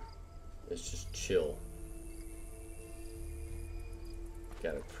game. It's just chill.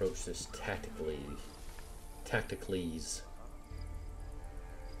 Gotta approach this tactically. Tacticallys.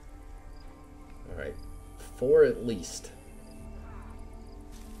 Alright. 4 at least.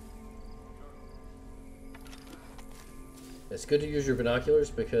 It's good to use your binoculars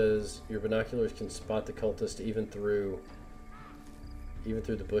because your binoculars can spot the cultist even through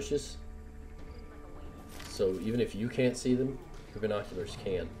the bushes. So even if you can't see them, your binoculars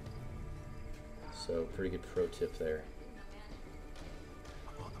can. So pretty good pro tip there.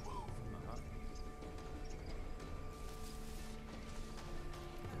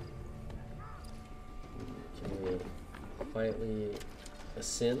 Can we quietly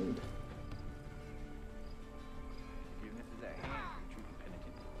ascend?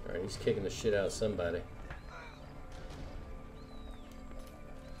 Alright, he's kicking the shit out of somebody.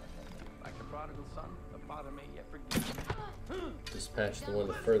 Like the prodigal son, the father may yet forgive. Dispatch the one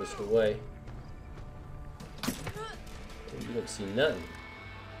the furthest away. You don't see nothing.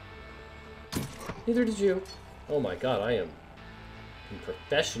 Neither did you. Oh my god, I am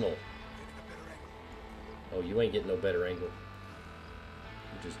professional. Oh, you ain't getting no better angle.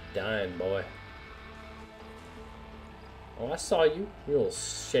 You're just dying, boy. Oh, I saw you. You little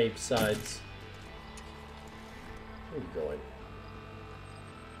shaved sides. Where are you going?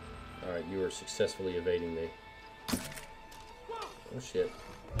 Alright, you are successfully evading me. Oh shit.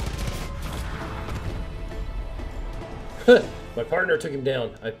 My partner took him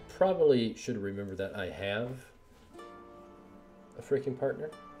down. I probably should remember that I have a freaking partner.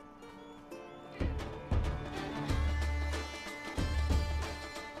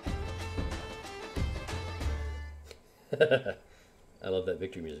 I love that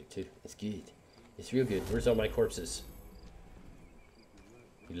victory music too. It's good. It's real good. Where's all my corpses?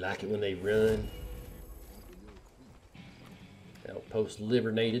 You like it when they run? Outpost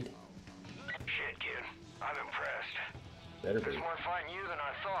liberated. Shit, kid. I'm impressed. Better be. There's more fighting you than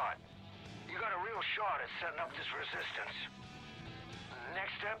I thought. You got a real shot at setting up this resistance.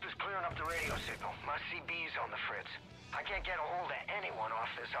 Next step is clearing up the radio signal. My CB's on the fritz. I can't get a hold of anyone off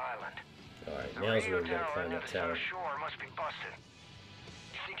this island. Alright, now's where we gotta find that tower. Shore must be busted.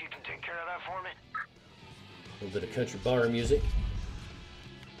 You think you can take care of that for me? A little bit of country bar music.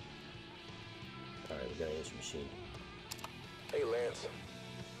 Alright, we got an answer machine. Hey, Lance.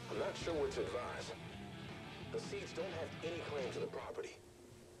 I'm not sure what to advise. The Seeds don't have any claim to the property.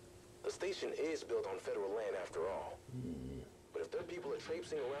 The station is built on federal land after all. But if they're people are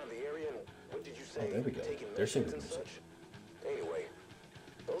traipsing around the area and, what did you say? Oh, there we go. Taking There's some measurements and such? Anyway,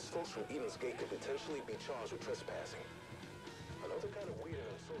 those folks from Eden's Gate could potentially be charged with trespassing. I know they're kind of weird and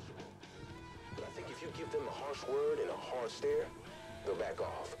unsociable, but I think if you give them a harsh word and a hard stare, they'll back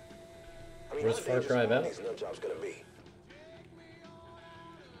off. I mean, Where's how Far dangerous Cry are Valley? these nut jobs gonna be?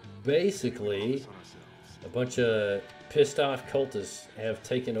 Basically, a bunch of pissed off cultists have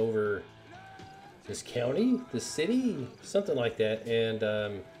taken over this county, this city, something like that, and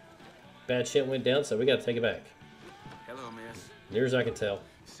bad shit went down, so we gotta take it back. Hello, miss. Near as I can tell.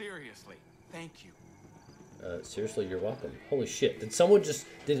 Seriously, thank you. Seriously, you're welcome. Holy shit. Did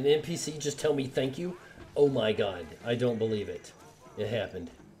an NPC just tell me thank you? Oh my god. I don't believe it. It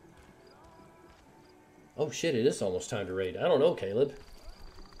happened. Oh shit, it is almost time to raid. I don't know, Caleb.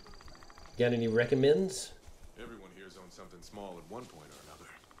 Got any recommends? Everyone here's owned something small at one point or another.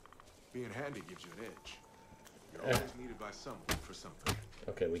 Being handy gives you an edge. You're always needed by someone for something.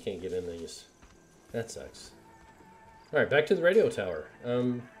 Okay, we can't get in these. That sucks. Alright, back to the radio tower.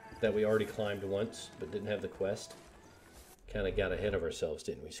 That we already climbed once, but didn't have the quest. Kind of got ahead of ourselves,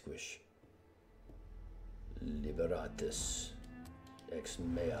 didn't we, Squish? Liberatus. Ex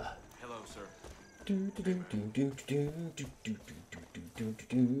mea. Hello, sir.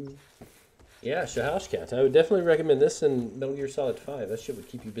 Yeah, Housecat. I would definitely recommend this and Metal Gear Solid 5. That shit would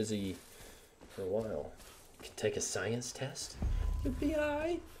keep you busy for a while. You can take a science test. You'll be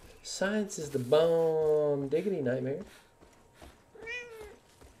alright. Science is the bomb. Diggity nightmare.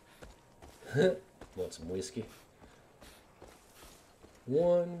 Want some whiskey?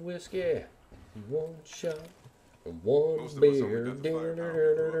 One whiskey, one shot, and one beer.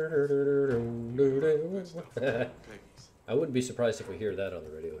 I wouldn't be surprised if we hear that on the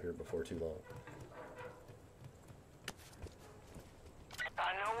radio here before too long.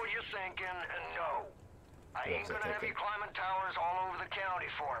 I know what you're thinking, and no. I ain't gonna have you climbing towers all over the county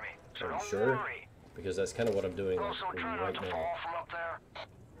for me. So don't sure? worry. Because that's kind of what I'm doing Also, try not right to now. fall from up there.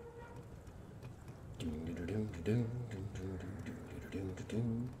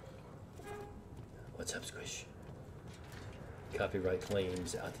 What's up, Squish? Copyright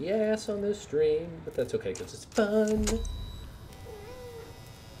claims out the ass on this stream, but that's okay because it's fun.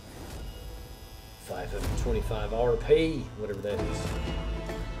 525 RP, whatever that is.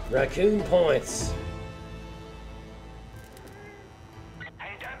 Raccoon points.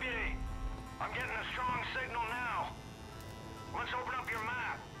 Hey, deputy. I'm getting a strong signal now. Let's open up your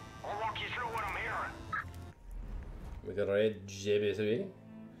map. I'll walk you through what I'm hearing. We got Red JB3.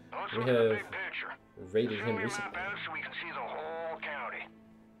 Let's We look at the have big picture. raided Zoom him your recently. map out so we can see the whole county.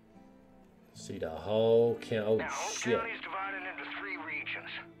 See the whole count. Oh Now, whole shit. county's divided into 3 regions.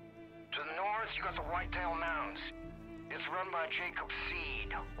 To the north, you got the Whitetail Mountains. It's run by Jacob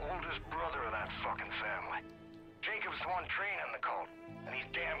Seed, oldest brother of that fucking family. Jacob's the one training the cult, and he's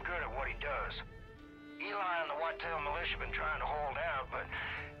damn good at what he does. Eli and the Whitetail Militia have been trying to hold out, but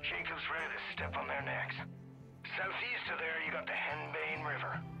Jacob's ready to step on their necks. Southeast of there, you got the Henbane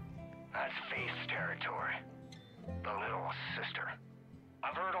River. That's Faith's territory. The Little Sister.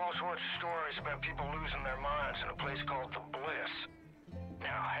 I've heard all sorts of stories about people losing their minds in a place called the Bliss.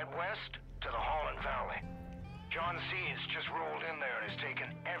 Now, head west to the Holland Valley. John Seeds just rolled in there and has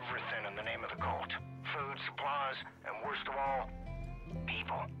taken everything in the name of the cult. Food, supplies, and worst of all,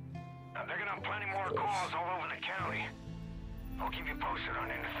 people. Now, they're gonna have plenty more calls all over the county. I'll keep you posted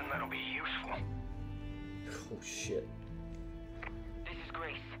on anything that'll be useful. Oh shit. This is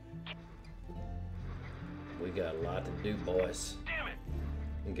Grace. We got a lot to do, boys. Damn it!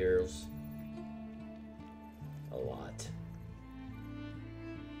 And girls. A lot.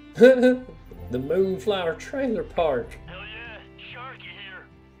 The Moonflower Trailer Park. Hell yeah, Sharky here.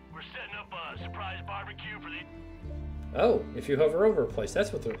 We're setting up a surprise barbecue for the... Oh, if you hover over a place,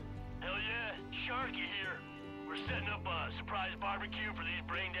 that's what the... Hell yeah, Sharky here. We're setting up a surprise barbecue for these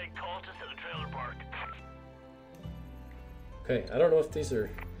brain-dead cultists at the trailer park. Okay, I don't know if these are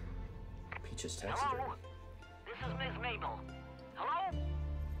Peach's taxidermy. Hello? This is Miss Mabel. Hello?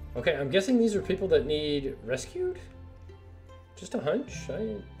 Okay, I'm guessing these are people that need rescued? Just a hunch?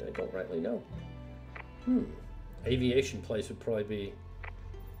 I don't rightly know. Aviation place would probably be...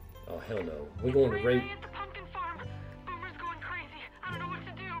 Oh, hell no. We're going to raid...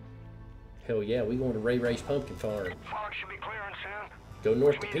 Hell yeah, we're going to Ray Ray's Pumpkin Farm. Fog should be clearing soon. Go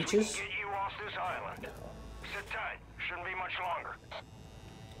north to Which means Peaches? we can get you off this island. Sit tight. Shouldn't be much longer.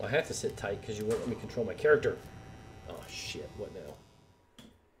 Well, I have to sit tight because you won't let me control my character. Oh, shit. What now?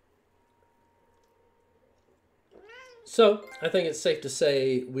 So, I think it's safe to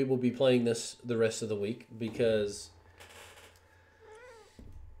say we will be playing this the rest of the week because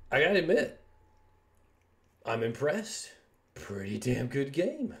I gotta admit, I'm impressed. Pretty damn good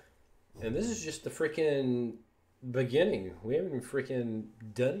game. And this is just the freaking beginning. We haven't even freaking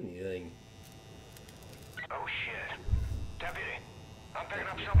done anything. Oh shit. Deputy, I'm picking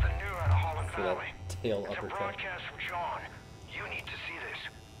up something new out of Holland For that Valley. tail It's a uppercut. broadcast from John. You need to see this.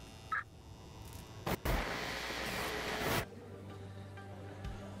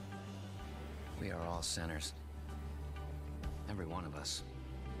 We are all sinners. Every one of us.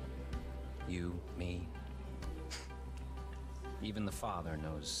 You, me. Even the Father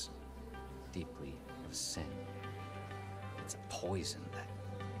knows deeply of sin. It's a poison that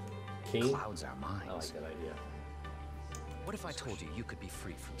clouds our minds. I like that idea. What if I told you you could be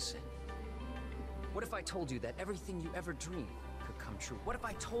free from sin? What if I told you that everything you ever dreamed could come true? What if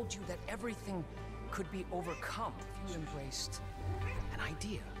I told you that everything could be overcome if you embraced an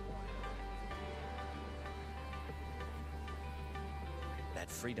idea? That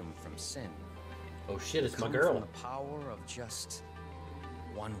freedom from sin. Oh shit, it's my come girl. From the power of just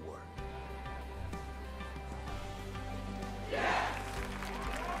one word.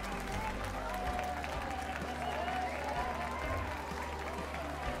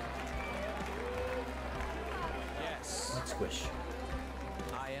 Yes. Let's squish.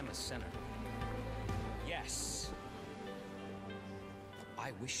 I am a sinner. Yes.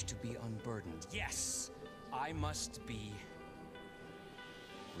 I wish to be unburdened. Yes. I must be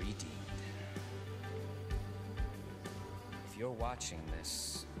redeemed. If you're watching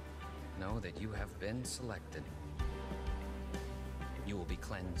this, know that you have been selected. You will be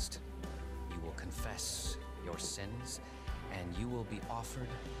cleansed. You will confess your sins, and you will be offered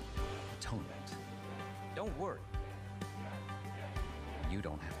atonement. Don't worry. You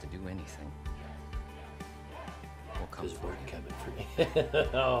don't have to do anything. We'll come for you. Coming for me.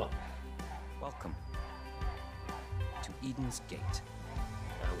 Oh. Welcome to Eden's Gate.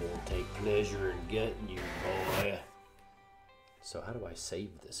 I will take pleasure in getting you, boy. So how do I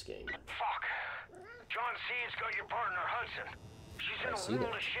save this game? Fuck. John C's got your partner, Hudson. She's in a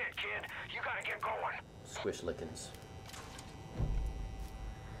world of shit, kid. You gotta get going. Squish lickens.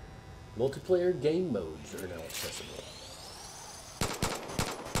 Multiplayer game modes are now accessible.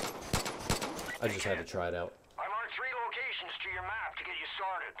 I just had to try it out. I marked 3 locations to your map to get you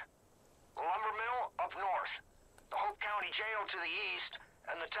started. The lumber mill up north, the Hope County Jail to the east,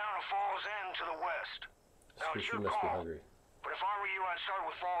 and the town of Falls End to the west. Now it's Squishy your must be call, hungry. but if I were you, I'd start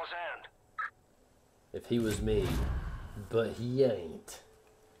with Falls End. If he was me, but he ain't.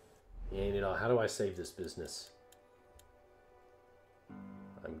 He ain't at all. How do I save this business?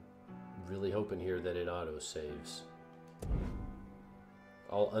 I'm really hoping here that it auto saves.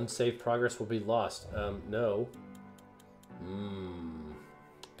 All unsaved progress will be lost. No.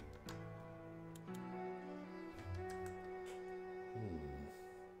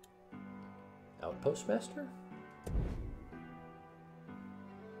 Outpost Master?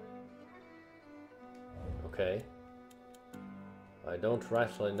 Okay. I don't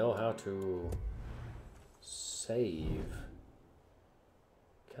rightly know how to save.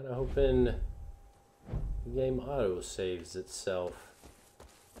 Kind of hoping the game auto saves itself.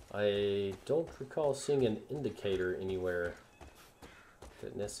 I don't recall seeing an indicator anywhere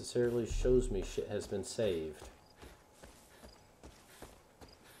that necessarily shows me shit has been saved.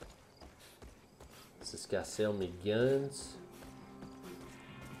 Does this guy sell me guns?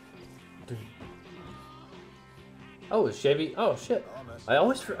 Oh, it's JB. Oh shit!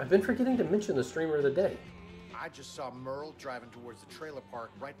 I've been forgetting to mention the streamer of the day. I just saw Merle driving towards the trailer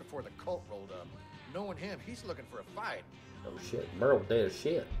park right before the cult rolled up. Knowing him, he's looking for a fight. Oh shit, Merle dead as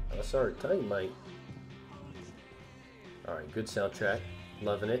shit. I sorry to tell you, mate. Alright, good soundtrack.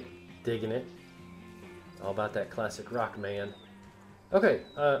 Loving it. Digging it. All about that classic rock, man. Okay,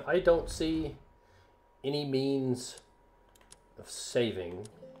 I don't see any means of saving.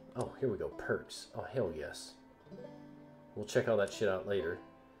 Oh, here we go. Perks. Oh, hell yes. We'll check all that shit out later.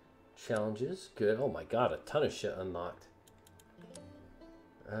 Challenges. Good. Oh my god, a ton of shit unlocked.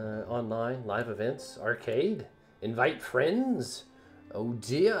 Online. Live events. Arcade. Invite friends. Oh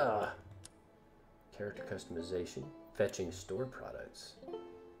dear. Character customization. Fetching store products.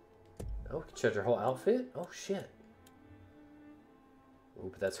 Oh, we can change our whole outfit? Oh shit. Oh,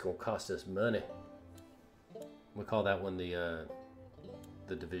 but that's gonna cost us money. We call that one the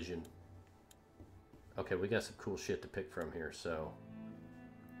division. Okay, we got some cool shit to pick from here, so.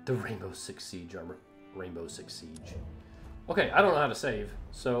 The Rainbow Six Siege armor. Rainbow Six Siege. Okay, I don't know how to save,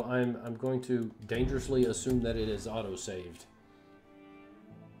 so I'm going to dangerously assume that it is auto-saved.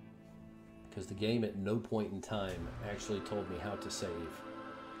 Because the game at no point in time actually told me how to save.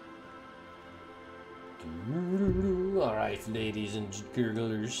 Alright, ladies and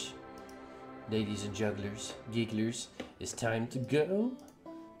gurglers. Ladies and jugglers, gigglers. It's time to go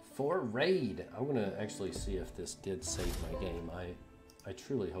for raid. I'm gonna actually see if this did save my game. I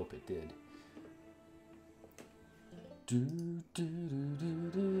truly hope it did.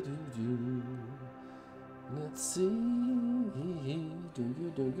 Let's see. Do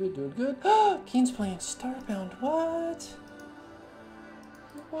good. Keen's playing Starbound. What?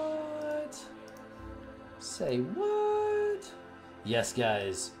 What? Say what? Yes,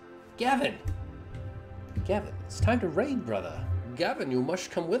 guys. Gavin! Gavin, it's time to raid, brother. Gavin, you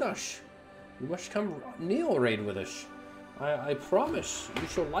must come with us. You must come Neo raid with us. I promise you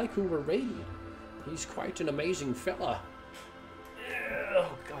shall like who we're raiding. He's quite an amazing fella.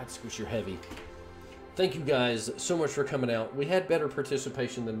 Oh, God, Squish, you're heavy. Thank you guys so much for coming out. We had better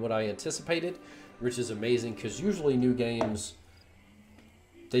participation than what I anticipated, which is amazing, because usually new games,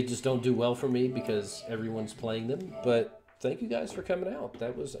 they just don't do well for me because everyone's playing them. But thank you guys for coming out.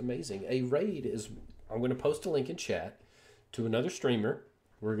 That was amazing. A raid is... I'm going to post a link in chat to another streamer.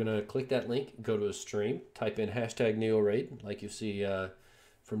 We're going to click that link, go to a stream, type in hashtag NeoRaid, like you see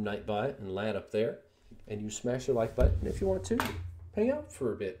from Nightbot and Lad up there, and you smash the like button if you want to. Hang out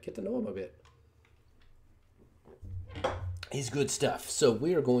for a bit, get to know him a bit. He's good stuff. So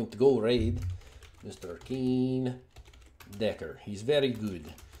we are going to go raid Mr. Keen Decker. He's very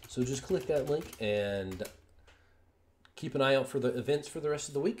good. So just click that link and keep an eye out for the events for the rest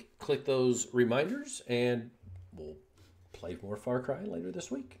of the week. Click those reminders and we'll play more Far Cry later this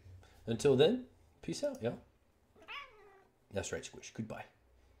week. Until then, peace out, y'all. That's right, Squish. Goodbye.